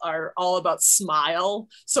who are all about smile.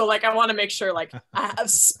 So like, I want to make sure like I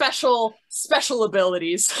have special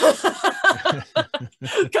abilities,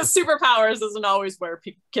 because superpowers isn't always where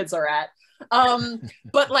kids are at.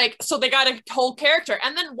 But like, so they got a whole character.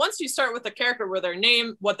 And then once you start with the character where their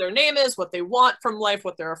name, what their name is, what they want from life,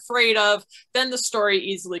 what they're afraid of, then the story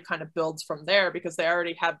easily kind of builds from there because they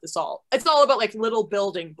already have this all, it's all about like little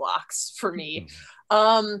building blocks for me.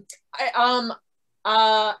 I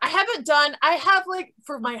have like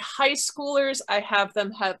for my high schoolers, I have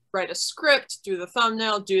them write a script, do the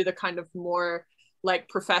thumbnail, do the kind of more like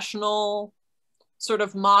professional sort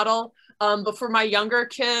of model. But for my younger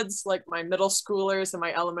kids, like my middle schoolers and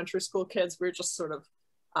my elementary school kids, we're just sort of,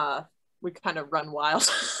 we kind of run wild.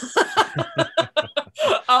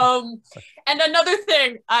 And another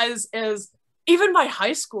thing is even my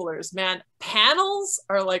high schoolers, man, panels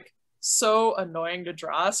are like so annoying to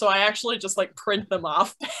draw. So I actually just like print them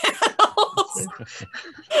off panels.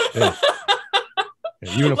 Yeah.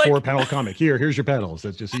 Yeah, even a like, 4-panel comic. Here's your panels.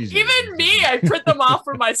 That's just easy. Even me, I print them off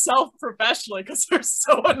for myself professionally because they're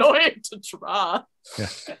so annoying to draw. Yeah.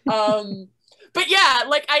 But yeah,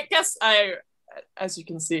 like I guess as you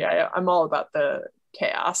can see, I'm all about the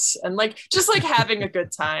chaos and like just like having a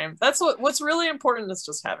good time. That's what's really important is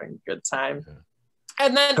just having a good time. Yeah.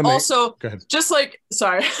 And then also, just like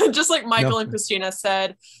Michael and Kristina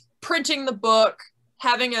said, printing the book,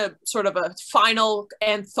 having a sort of a final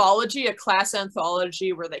anthology, a class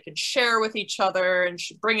anthology where they can share with each other and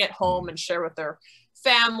bring it home and share with their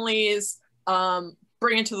families,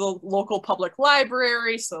 bring it to the local public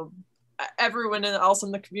library so everyone else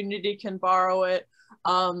in the community can borrow it.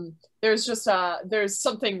 There's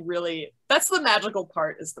something really, that's the magical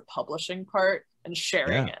part, is the publishing part and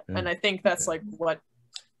sharing it. And I think that's like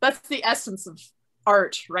that's the essence of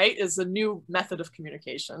art, right? Is a new method of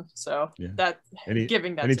communication. So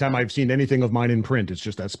anytime I've seen anything of mine in print, it's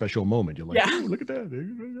just that special moment. You're like, oh, look at that.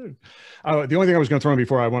 The only thing I was going to throw in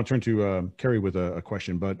before I want to turn to Kerry with a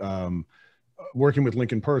question, but working with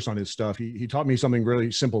Lincoln Peirce on his stuff, he taught me something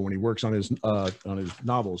really simple when he works on his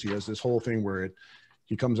novels. He has this whole thing where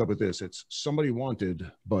he comes up with this. It's somebody wanted,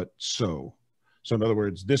 but so. So in other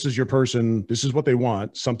words, this is your person, this is what they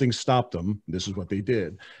want, something stopped them, this is what they did.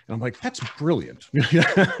 And I'm like, that's brilliant.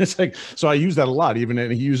 It's like, so I use that a lot,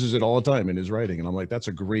 and he uses it all the time in his writing. And I'm like, that's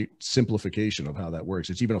a great simplification of how that works.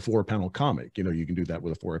 It's even a 4-panel comic. You can do that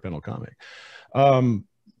with a 4-panel comic.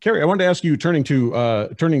 Kerry, I wanted to ask you,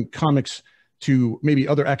 turning comics to maybe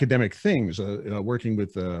other academic things, working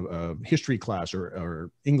with history class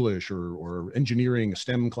or English or engineering,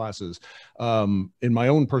 STEM classes. In my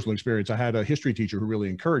own personal experience, I had a history teacher who really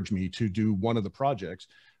encouraged me to do one of the projects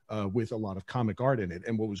with a lot of comic art in it.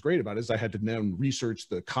 And what was great about it is I had to then research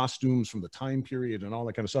the costumes from the time period and all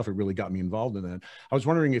that kind of stuff. It really got me involved in that. I was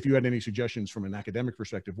wondering if you had any suggestions from an academic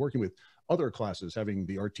perspective, working with other classes, having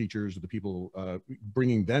the art teachers or the people,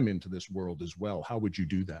 bringing them into this world as well. How would you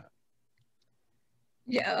do that?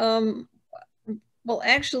 Yeah, well,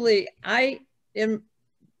 actually, I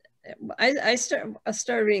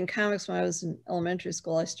started reading comics when I was in elementary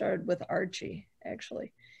school. I started with Archie,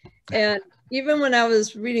 actually. And even when I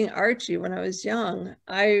was reading Archie when I was young,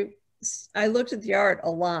 I looked at the art a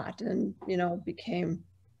lot and, became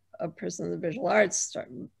a person in the visual arts.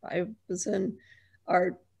 I was in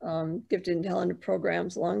art, gifted and talented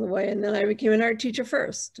programs along the way. And then I became an art teacher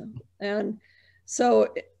first. And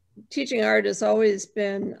so teaching art has always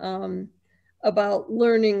been about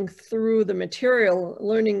learning through the material,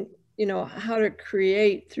 learning, how to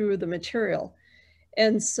create through the material.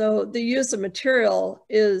 And so the use of material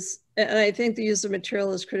is, and I think the use of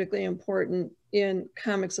material is critically important in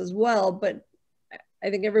comics as well, but I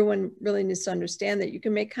think everyone really needs to understand that you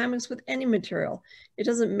can make comics with any material. It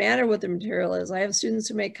doesn't matter what the material is. I have students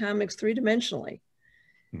who make comics 3-dimensionally.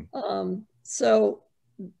 So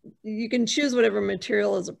you can choose whatever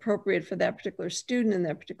material is appropriate for that particular student in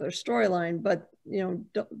that particular storyline, but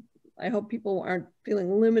I hope people aren't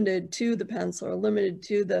feeling limited to the pencil or limited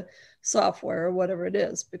to the software or whatever it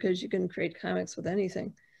is, because you can create comics with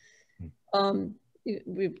anything. I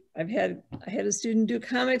had a student do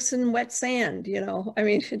comics in wet sand, I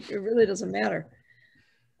mean, it really doesn't matter.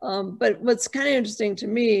 But what's kind of interesting to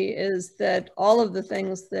me is that all of the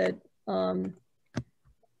things that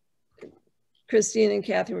Kristina and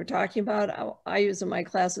Cathy were talking about, I use in my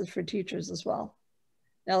classes for teachers as well,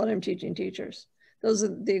 now that I'm teaching teachers. Those are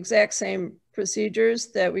the exact same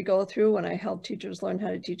procedures that we go through when I help teachers learn how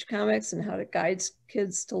to teach comics and how to guide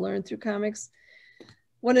kids to learn through comics.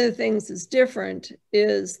 One of the things that's different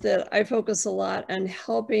is that I focus a lot on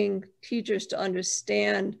helping teachers to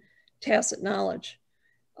understand tacit knowledge.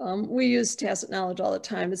 We use tacit knowledge all the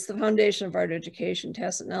time. It's the foundation of art education.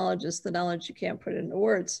 Tacit knowledge is the knowledge you can't put into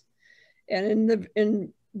words. And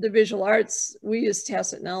in the visual arts, we use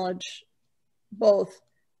tacit knowledge both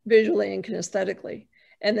visually and kinesthetically.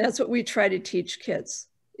 And that's what we try to teach kids.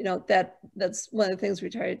 You know, that's one of the things we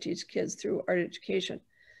try to teach kids through art education.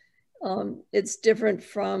 It's different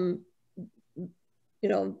from, you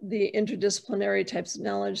know, the interdisciplinary types of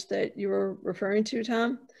knowledge that you were referring to,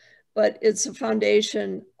 Tom, but it's a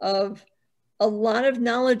foundation of a lot of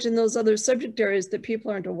knowledge in those other subject areas that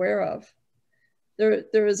people aren't aware of.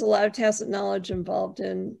 There is a lot of tacit knowledge involved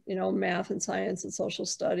in, you know, math and science and social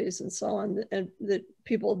studies and so on, and that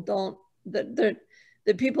people don't,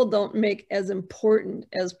 that people don't make as important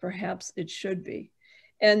as perhaps it should be.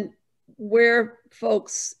 And where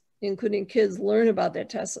folks, including kids, learn about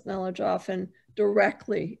that tacit knowledge often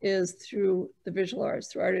directly is through the visual arts,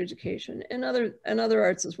 through art education, and other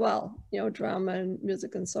arts as well, you know, drama and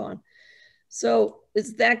music and so on. So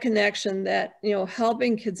it's that connection that, you know,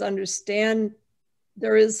 helping kids understand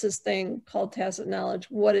there is this thing called tacit knowledge,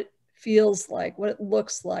 what it feels like, what it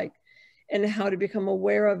looks like, and how to become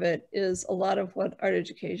aware of it is a lot of what art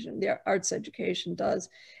education, the arts education does.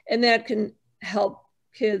 And that can help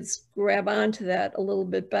kids grab onto that a little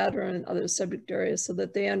bit better in other subject areas so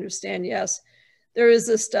that they understand, yes, there is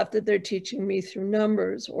this stuff that they're teaching me through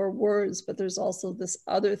numbers or words, but there's also this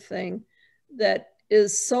other thing that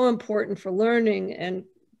is so important for learning and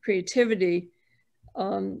creativity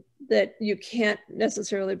that you can't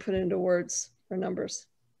necessarily put into words or numbers.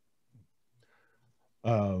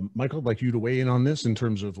 Michael, I'd like you to weigh in on this in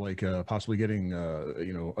terms of like possibly getting,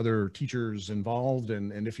 you know, other teachers involved.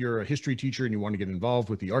 And if you're a history teacher and you want to get involved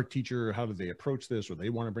with the art teacher, how do they approach this? Or they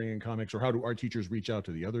want to bring in comics? Or how do art teachers reach out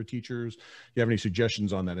to the other teachers? Do you have any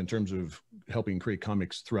suggestions on that in terms of helping create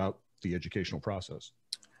comics throughout the educational process?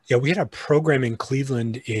 Yeah, we had a program in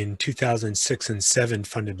Cleveland in 2006 and 2007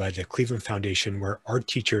 funded by the Cleveland Foundation where art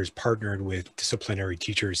teachers partnered with disciplinary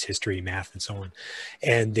teachers, history, math, and so on.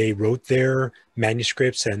 And they wrote their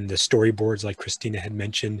manuscripts and the storyboards, like Kristina had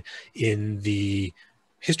mentioned, in the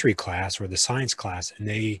history class or the science class, and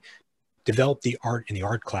they developed the art in the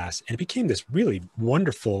art class, and it became this really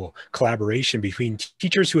wonderful collaboration between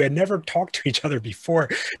teachers who had never talked to each other before.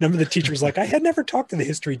 None of the teachers like, I had never talked to the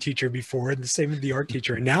history teacher before, and the same with the art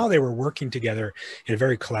teacher, and now they were working together in a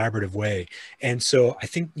very collaborative way. And so I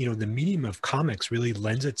think, you know, the medium of comics really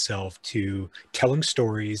lends itself to telling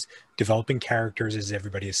stories, developing characters, as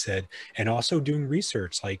everybody has said, and also doing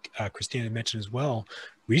research, like Kristina mentioned as well,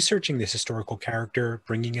 researching this historical character,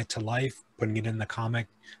 bringing it to life, putting it in the comic,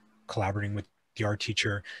 collaborating with the art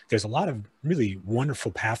teacher. There's a lot of really wonderful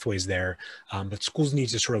pathways there, but schools need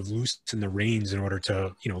to sort of loosen the reins in order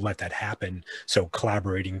to, you know, let that happen. So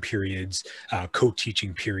collaborating periods,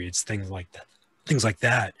 co-teaching periods, things like that. Things like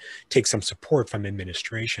that take some support from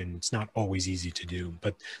administration. It's not always easy to do,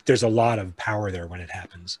 but there's a lot of power there when it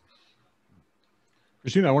happens.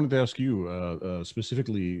 Kristina, I wanted to ask you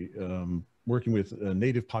specifically, working with a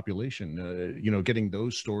native population, you know, getting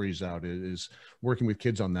those stories out, is working with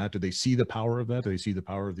kids on that. Do they see the power of that? Do they see the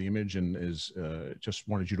power of the image? And is just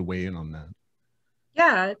wanted you to weigh in on that.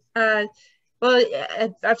 Yeah, well,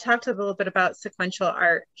 I've talked a little bit about sequential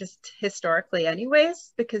art just historically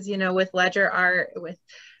anyways, because, you know, with ledger art, with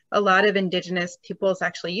a lot of indigenous peoples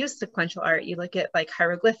actually use sequential art. You look at like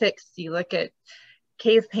hieroglyphics, you look at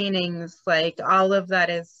cave paintings, like all of that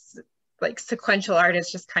is like sequential art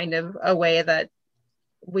is just kind of a way that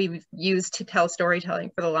we've used to tell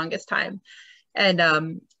storytelling for the longest time.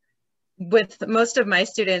 And with most of my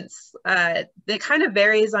students, it kind of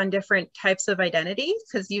varies on different types of identity,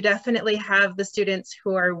 because you definitely have the students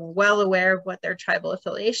who are well aware of what their tribal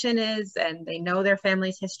affiliation is, and they know their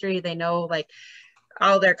family's history, they know like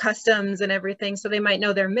all their customs and everything, so they might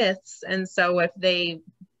know their myths. And so if they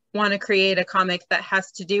want to create a comic that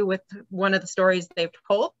has to do with one of the stories they've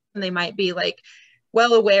told, and they might be like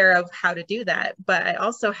well aware of how to do that. But I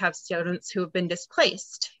also have students who have been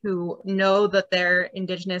displaced, who know that they're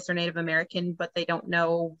Indigenous or Native American, but they don't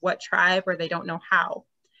know what tribe or they don't know how.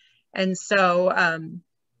 And so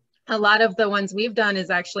a lot of the ones we've done is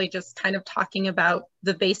actually just kind of talking about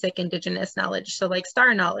the basic Indigenous knowledge. So like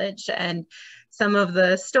star knowledge and some of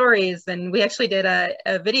the stories. And we actually did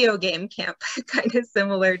a video game camp, kind of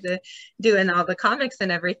similar to doing all the comics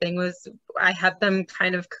and everything. Was I had them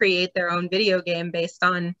kind of create their own video game based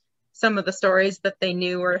on some of the stories that they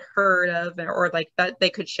knew or heard of, or like that they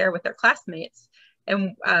could share with their classmates.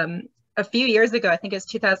 And a few years ago, I think it was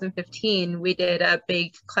 2015, we did a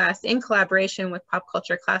big class in collaboration with Pop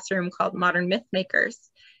Culture Classroom called Modern Myth Makers.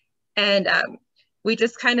 And we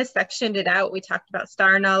just kind of sectioned it out. We talked about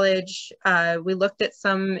star knowledge. We looked at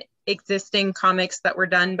some existing comics that were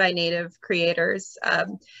done by Native creators.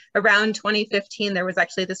 Around 2015, there was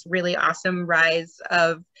actually this really awesome rise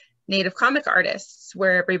of Native comic artists,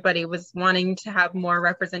 where everybody was wanting to have more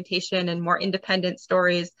representation and more independent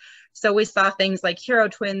stories. So we saw things like Hero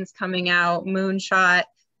Twins coming out, Moonshot,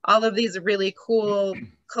 all of these really cool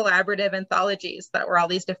collaborative anthologies that were all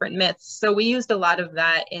these different myths. So we used a lot of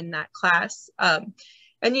that in that class.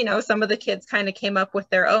 And, you know, some of the kids kind of came up with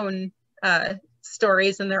their own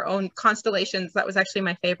stories and their own constellations. That was actually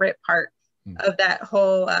my favorite part of that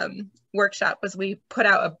whole workshop, was we put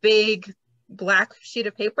out a big black sheet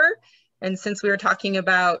of paper. And since we were talking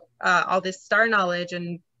about all this star knowledge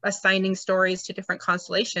and assigning stories to different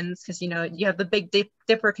constellations, because, you know, you have the Big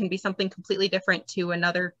Dipper can be something completely different to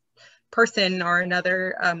another person or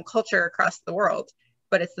another culture across the world,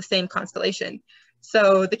 but it's the same constellation.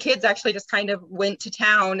 So the kids actually just kind of went to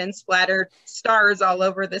town and splattered stars all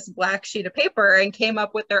over this black sheet of paper and came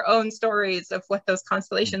up with their own stories of what those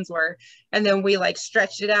constellations were. And then we like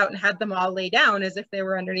stretched it out and had them all lay down as if they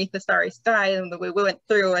were underneath the starry sky. And we went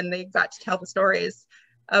through and they got to tell the stories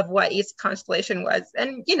of what each constellation was.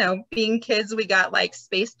 And, you know, being kids, we got like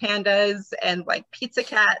space pandas and like pizza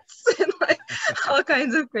cats and like all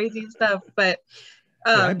kinds of crazy stuff. But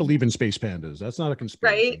yeah, I believe in space pandas. That's not a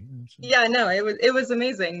conspiracy. Right? Yeah, no, it was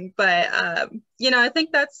amazing. But you know, I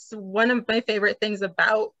think that's one of my favorite things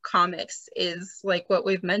about comics is like what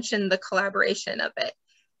we've mentioned, the collaboration of it.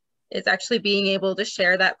 It's actually being able to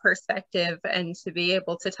share that perspective and to be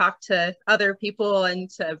able to talk to other people and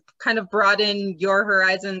to kind of broaden your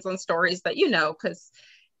horizons on stories that you know, because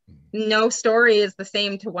no story is the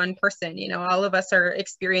same to one person. You know, all of us are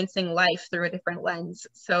experiencing life through a different lens.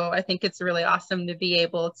 So I think it's really awesome to be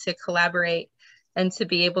able to collaborate and to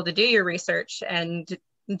be able to do your research and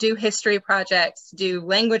do history projects, do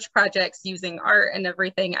language projects using art and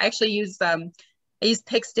everything. I actually used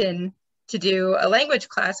Pixton to do a language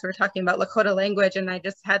class. We were talking about Lakota language, and I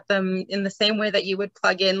just had them in the same way that you would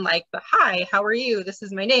plug in like the hi, how are you? This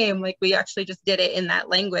is my name. Like we actually just did it in that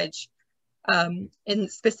language. In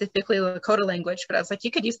specifically Lakota language, but I was like, you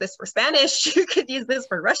could use this for Spanish, you could use this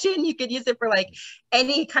for Russian, you could use it for like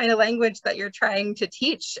any kind of language that you're trying to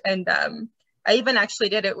teach. And I even actually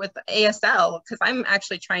did it with ASL, because I'm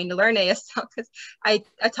actually trying to learn ASL because I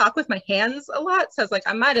talk with my hands a lot. So I was like,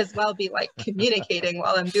 I might as well be like communicating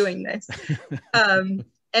while I'm doing this.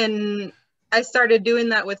 And I started doing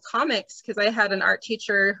that with comics because I had an art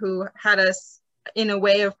teacher who had us in a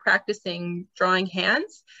way of practicing drawing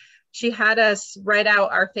hands. She had us write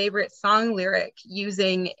out our favorite song lyric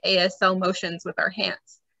using ASL motions with our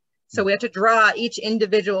hands. So we had to draw each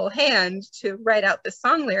individual hand to write out the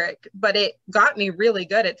song lyric, but it got me really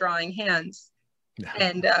good at drawing hands.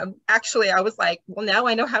 And actually I was like, well, now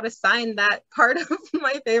I know how to sign that part of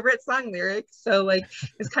my favorite song lyric. So like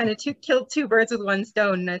it's kind of killed two birds with one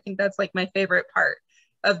stone. And I think that's like my favorite part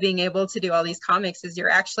of being able to do all these comics is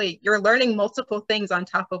you're learning multiple things on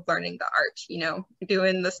top of learning the art, you know,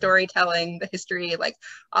 doing the storytelling, the history, like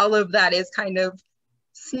all of that is kind of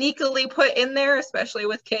sneakily put in there, especially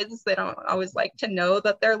with kids. They don't always like to know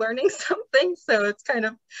that they're learning something. So it's kind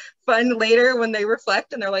of fun later when they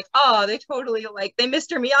reflect and they're like, oh, they totally like, they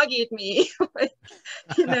Mr. Miyagi'd me. Like,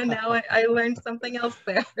 you know, now I learned something else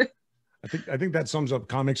there. I think that sums up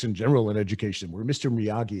comics in general in education. We're Mr.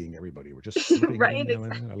 Miyagiing everybody. We're just slipping right. in, you know,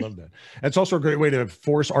 exactly. I love that. It's also a great way to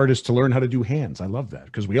force artists to learn how to do hands. I love that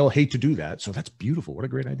because we all hate to do that. So that's beautiful. What a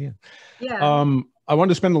great idea. Yeah. I wanted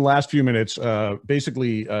to spend the last few minutes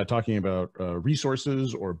basically talking about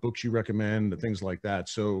resources or books you recommend and things like that.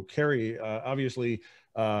 So Kerry, obviously,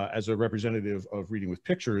 as a representative of Reading with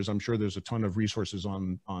Pictures, I'm sure there's a ton of resources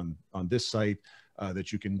on this site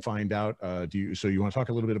that you can find out. So you want to talk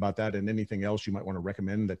a little bit about that and anything else you might want to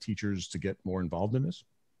recommend that teachers to get more involved in this?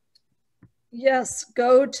 Yes,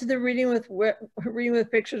 go to the Reading with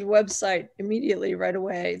Pictures website immediately, right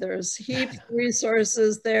away. There's heaps of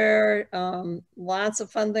resources there, lots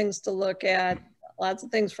of fun things to look at, lots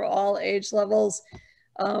of things for all age levels.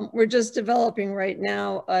 We're just developing right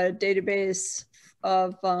now a database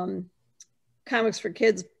of comics for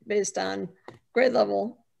kids based on grade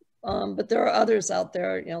level, but there are others out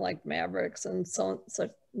there, you know, like Mavericks and so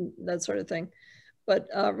that sort of thing. But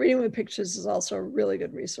Reading with Pictures is also a really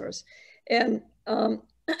good resource. And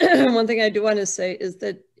one thing I do want to say is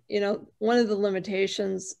that, you know, one of the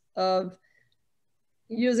limitations of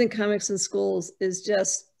using comics in schools is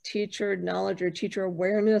just teacher knowledge or teacher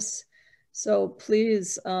awareness. So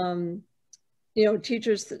please, you know,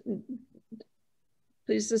 teachers,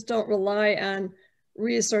 please just don't rely on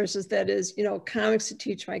resources that is, you know, comics to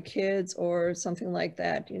teach my kids or something like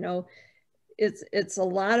that. You know, it's a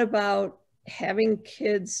lot about having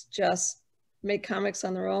kids just make comics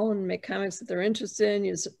on their own, make comics that they're interested in,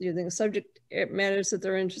 using subject matters that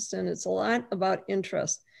they're interested in. It's a lot about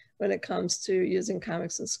interest. when it comes to using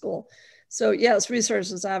comics in school. So yes,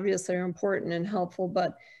 resources obviously are important and helpful,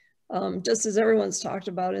 but just as everyone's talked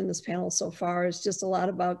about in this panel so far, it's just a lot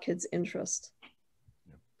about kids' interest.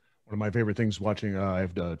 One of my favorite things watching, I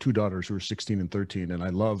have two daughters who are 16 and 13, and I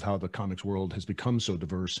love how the comics world has become so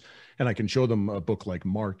diverse. And I can show them a book like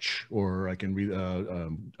March, or I can read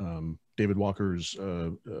David Walker's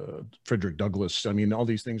Frederick Douglass. I mean, all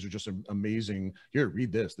these things are just amazing. Here,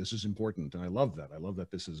 read this. This is important. And I love that. I love that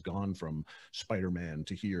this has gone from Spider-Man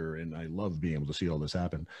to here, and I love being able to see all this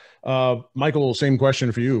happen. Michael, same question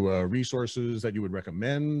for you. Resources that you would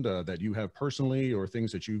recommend that you have personally, or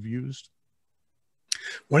things that you've used?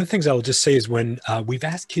 One of the things I will just say is when we've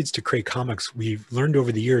asked kids to create comics, we've learned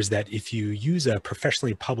over the years that if you use a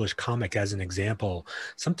professionally published comic as an example,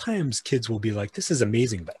 sometimes kids will be like, this is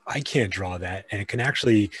amazing, but I can't draw that. And it can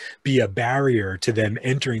actually be a barrier to them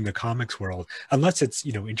entering the comics world, unless it's,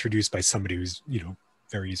 you know, introduced by somebody who's, you know,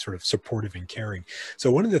 very sort of supportive and caring.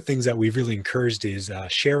 So one of the things that we've really encouraged is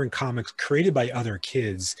sharing comics created by other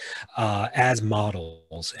kids as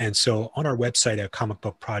models. And so on our website at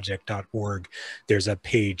comicbookproject.org, there's a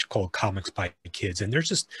page called Comics by Kids, and there's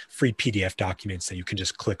just free PDF documents that you can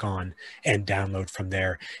just click on and download from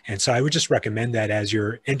there. And so I would just recommend that as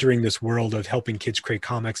you're entering this world of helping kids create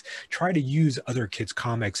comics, try to use other kids'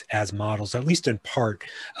 comics as models, at least in part,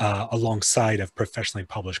 alongside of professionally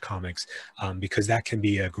published comics, because that can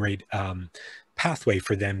be a great pathway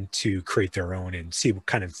for them to create their own and see what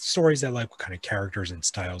kind of stories they like, what kind of characters and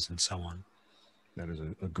styles and so on. That is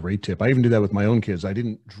a great tip. I even do that with my own kids. I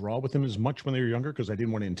didn't draw with them as much when they were younger because I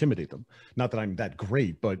didn't want to intimidate them. Not that I'm that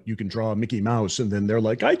great, but you can draw Mickey Mouse and then they're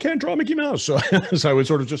like, I can't draw Mickey Mouse. So, so I would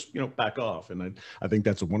sort of just, you know, back off. And I think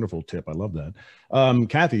that's a wonderful tip. I love that.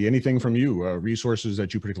 Cathy, anything from you, resources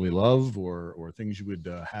that you particularly love, or things you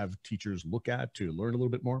would have teachers look at to learn a little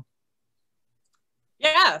bit more?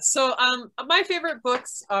 Yeah, so my favorite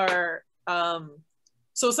books are,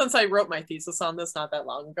 so since I wrote my thesis on this not that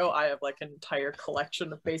long ago, I have like an entire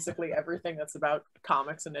collection of basically everything that's about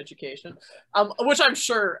comics and education, which I'm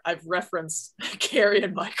sure I've referenced Kerry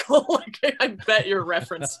and Michael. Like, I bet you're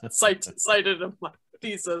cited in my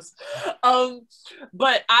thesis. But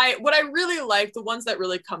what I really like, the ones that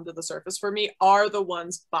really come to the surface for me, are the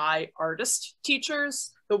ones by artist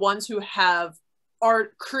teachers, the ones who have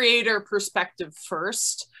art creator perspective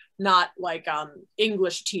first, not like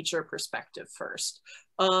English teacher perspective first.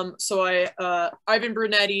 So Ivan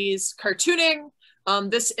Brunetti's cartooning,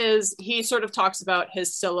 he sort of talks about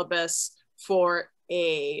his syllabus for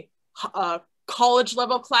a college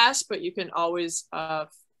level class, but you can always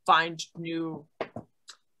find new,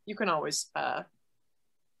 you can always,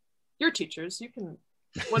 your teachers, you can,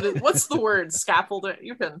 what's the word, scaffolding,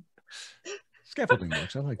 you can, scaffolding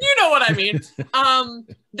works. I like that. You know what I mean.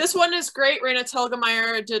 This one is great. Raina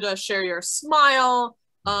Telgemeier did a Share Your Smile.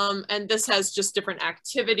 And this has just different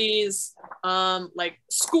activities, like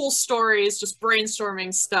school stories, just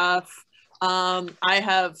brainstorming stuff. I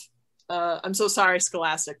have, I'm so sorry,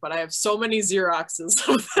 Scholastic, but I have so many Xeroxes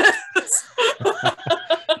of this.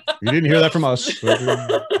 You didn't hear that from us. And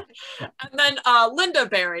then Linda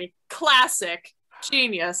Berry, classic,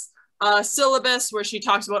 genius. Syllabus where she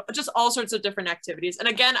talks about just all sorts of different activities. And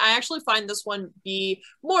again, I actually find this one be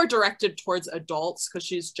more directed towards adults because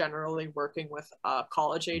she's generally working with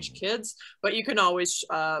college age kids, but you can always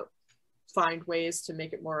find ways to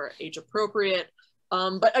make it more age appropriate.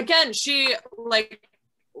 But again, she, like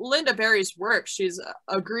Linda Berry's work, she's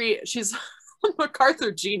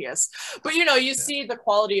MacArthur genius, but you know, you see the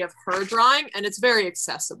quality of her drawing and it's very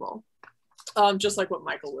accessible. Just like what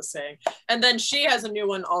Michael was saying. And then she has a new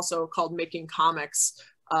one also called Making Comics.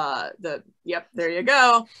 Yep, there you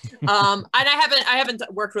go. And I haven't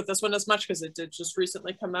worked with this one as much because it did just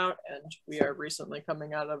recently come out and we are recently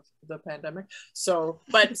coming out of the pandemic. So,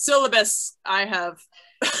 but syllabus, I have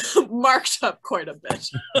marked up quite a bit.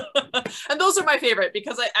 And those are my favorite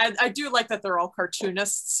because I do like that they're all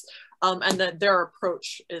cartoonists and that their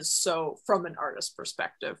approach is so from an artist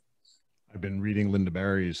perspective. I've been reading Linda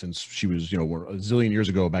Berry since she was, you know, a zillion years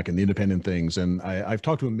ago back in the independent things. And I've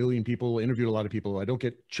talked to a million people, interviewed a lot of people. I don't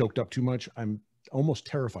get choked up too much. I'm almost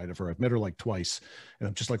terrified of her. I've met her like twice and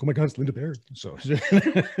I'm just like, oh my God, it's Linda Berry. So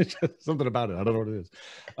something about it. I don't know what it is.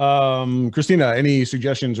 Kristina, any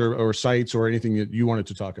suggestions or sites or anything that you wanted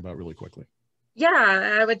to talk about really quickly?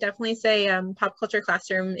 Yeah, I would definitely say Pop Culture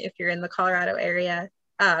Classroom if you're in the Colorado area.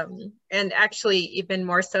 And actually even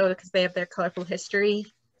more so because they have their colorful history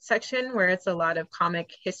section where it's a lot of comic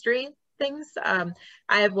history things. I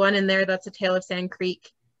have one in there that's A Tale of Sand Creek.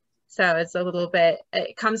 So it's a little bit,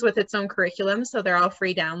 it comes with its own curriculum. So they're all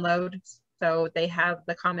free download. So they have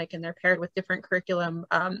the comic and they're paired with different curriculum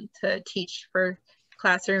to teach for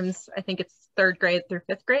classrooms. I think it's 3rd grade through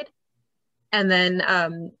 5th grade. And then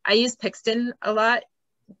I use Pixton a lot.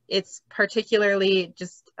 It's particularly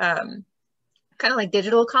just kind of like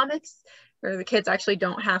digital comics where the kids actually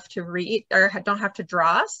don't have to read or don't have to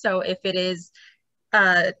draw. So if it is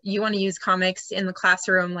you want to use comics in the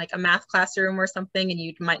classroom, like a math classroom or something, and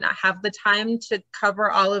you might not have the time to cover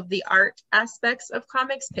all of the art aspects of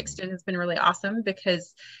comics, Pixton has been really awesome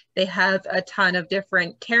because they have a ton of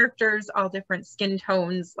different characters, all different skin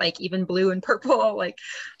tones, like even blue and purple, like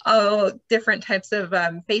all different types of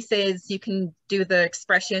faces. You can do the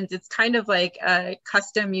expressions. It's kind of like a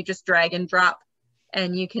custom, you just drag and drop.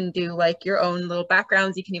 And you can do like your own little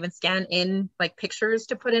backgrounds. You can even scan in like pictures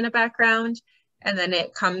to put in a background. And then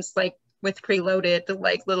it comes like with preloaded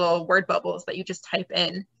like little word bubbles that you just type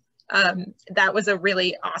in. That was a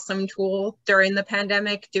really awesome tool during the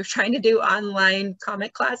pandemic. Trying to do online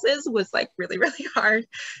comic classes was like really, really hard,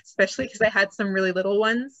 especially because I had some really little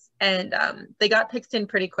ones and they got Pixton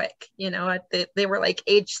pretty quick. You know, they were like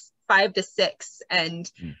age 5 to 6 and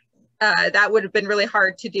that would have been really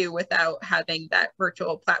hard to do without having that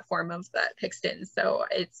virtual platform of that Pixton. So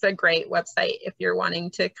it's a great website if you're wanting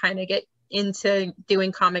to kind of get into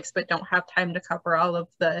doing comics but don't have time to cover all of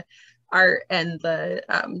the art and the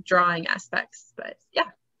drawing aspects. But yeah.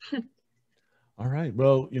 All right.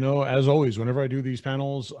 Well, you know, as always, whenever I do these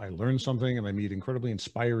panels, I learn something and I meet incredibly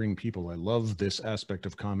inspiring people. I love this aspect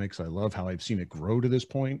of comics. I love how I've seen it grow to this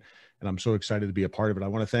point, and I'm so excited to be a part of it. I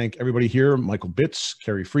want to thank everybody here, Michael Bitz,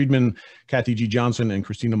 Kerry Freedman, Cathy G Johnson, and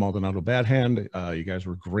Kristina Maldonado Badhand. You guys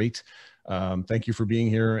were great. Thank you for being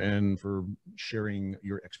here and for sharing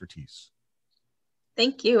your expertise.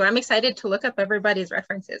 Thank you. I'm excited to look up everybody's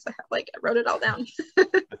references. I wrote it all down.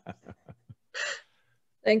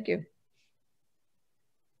 Thank you.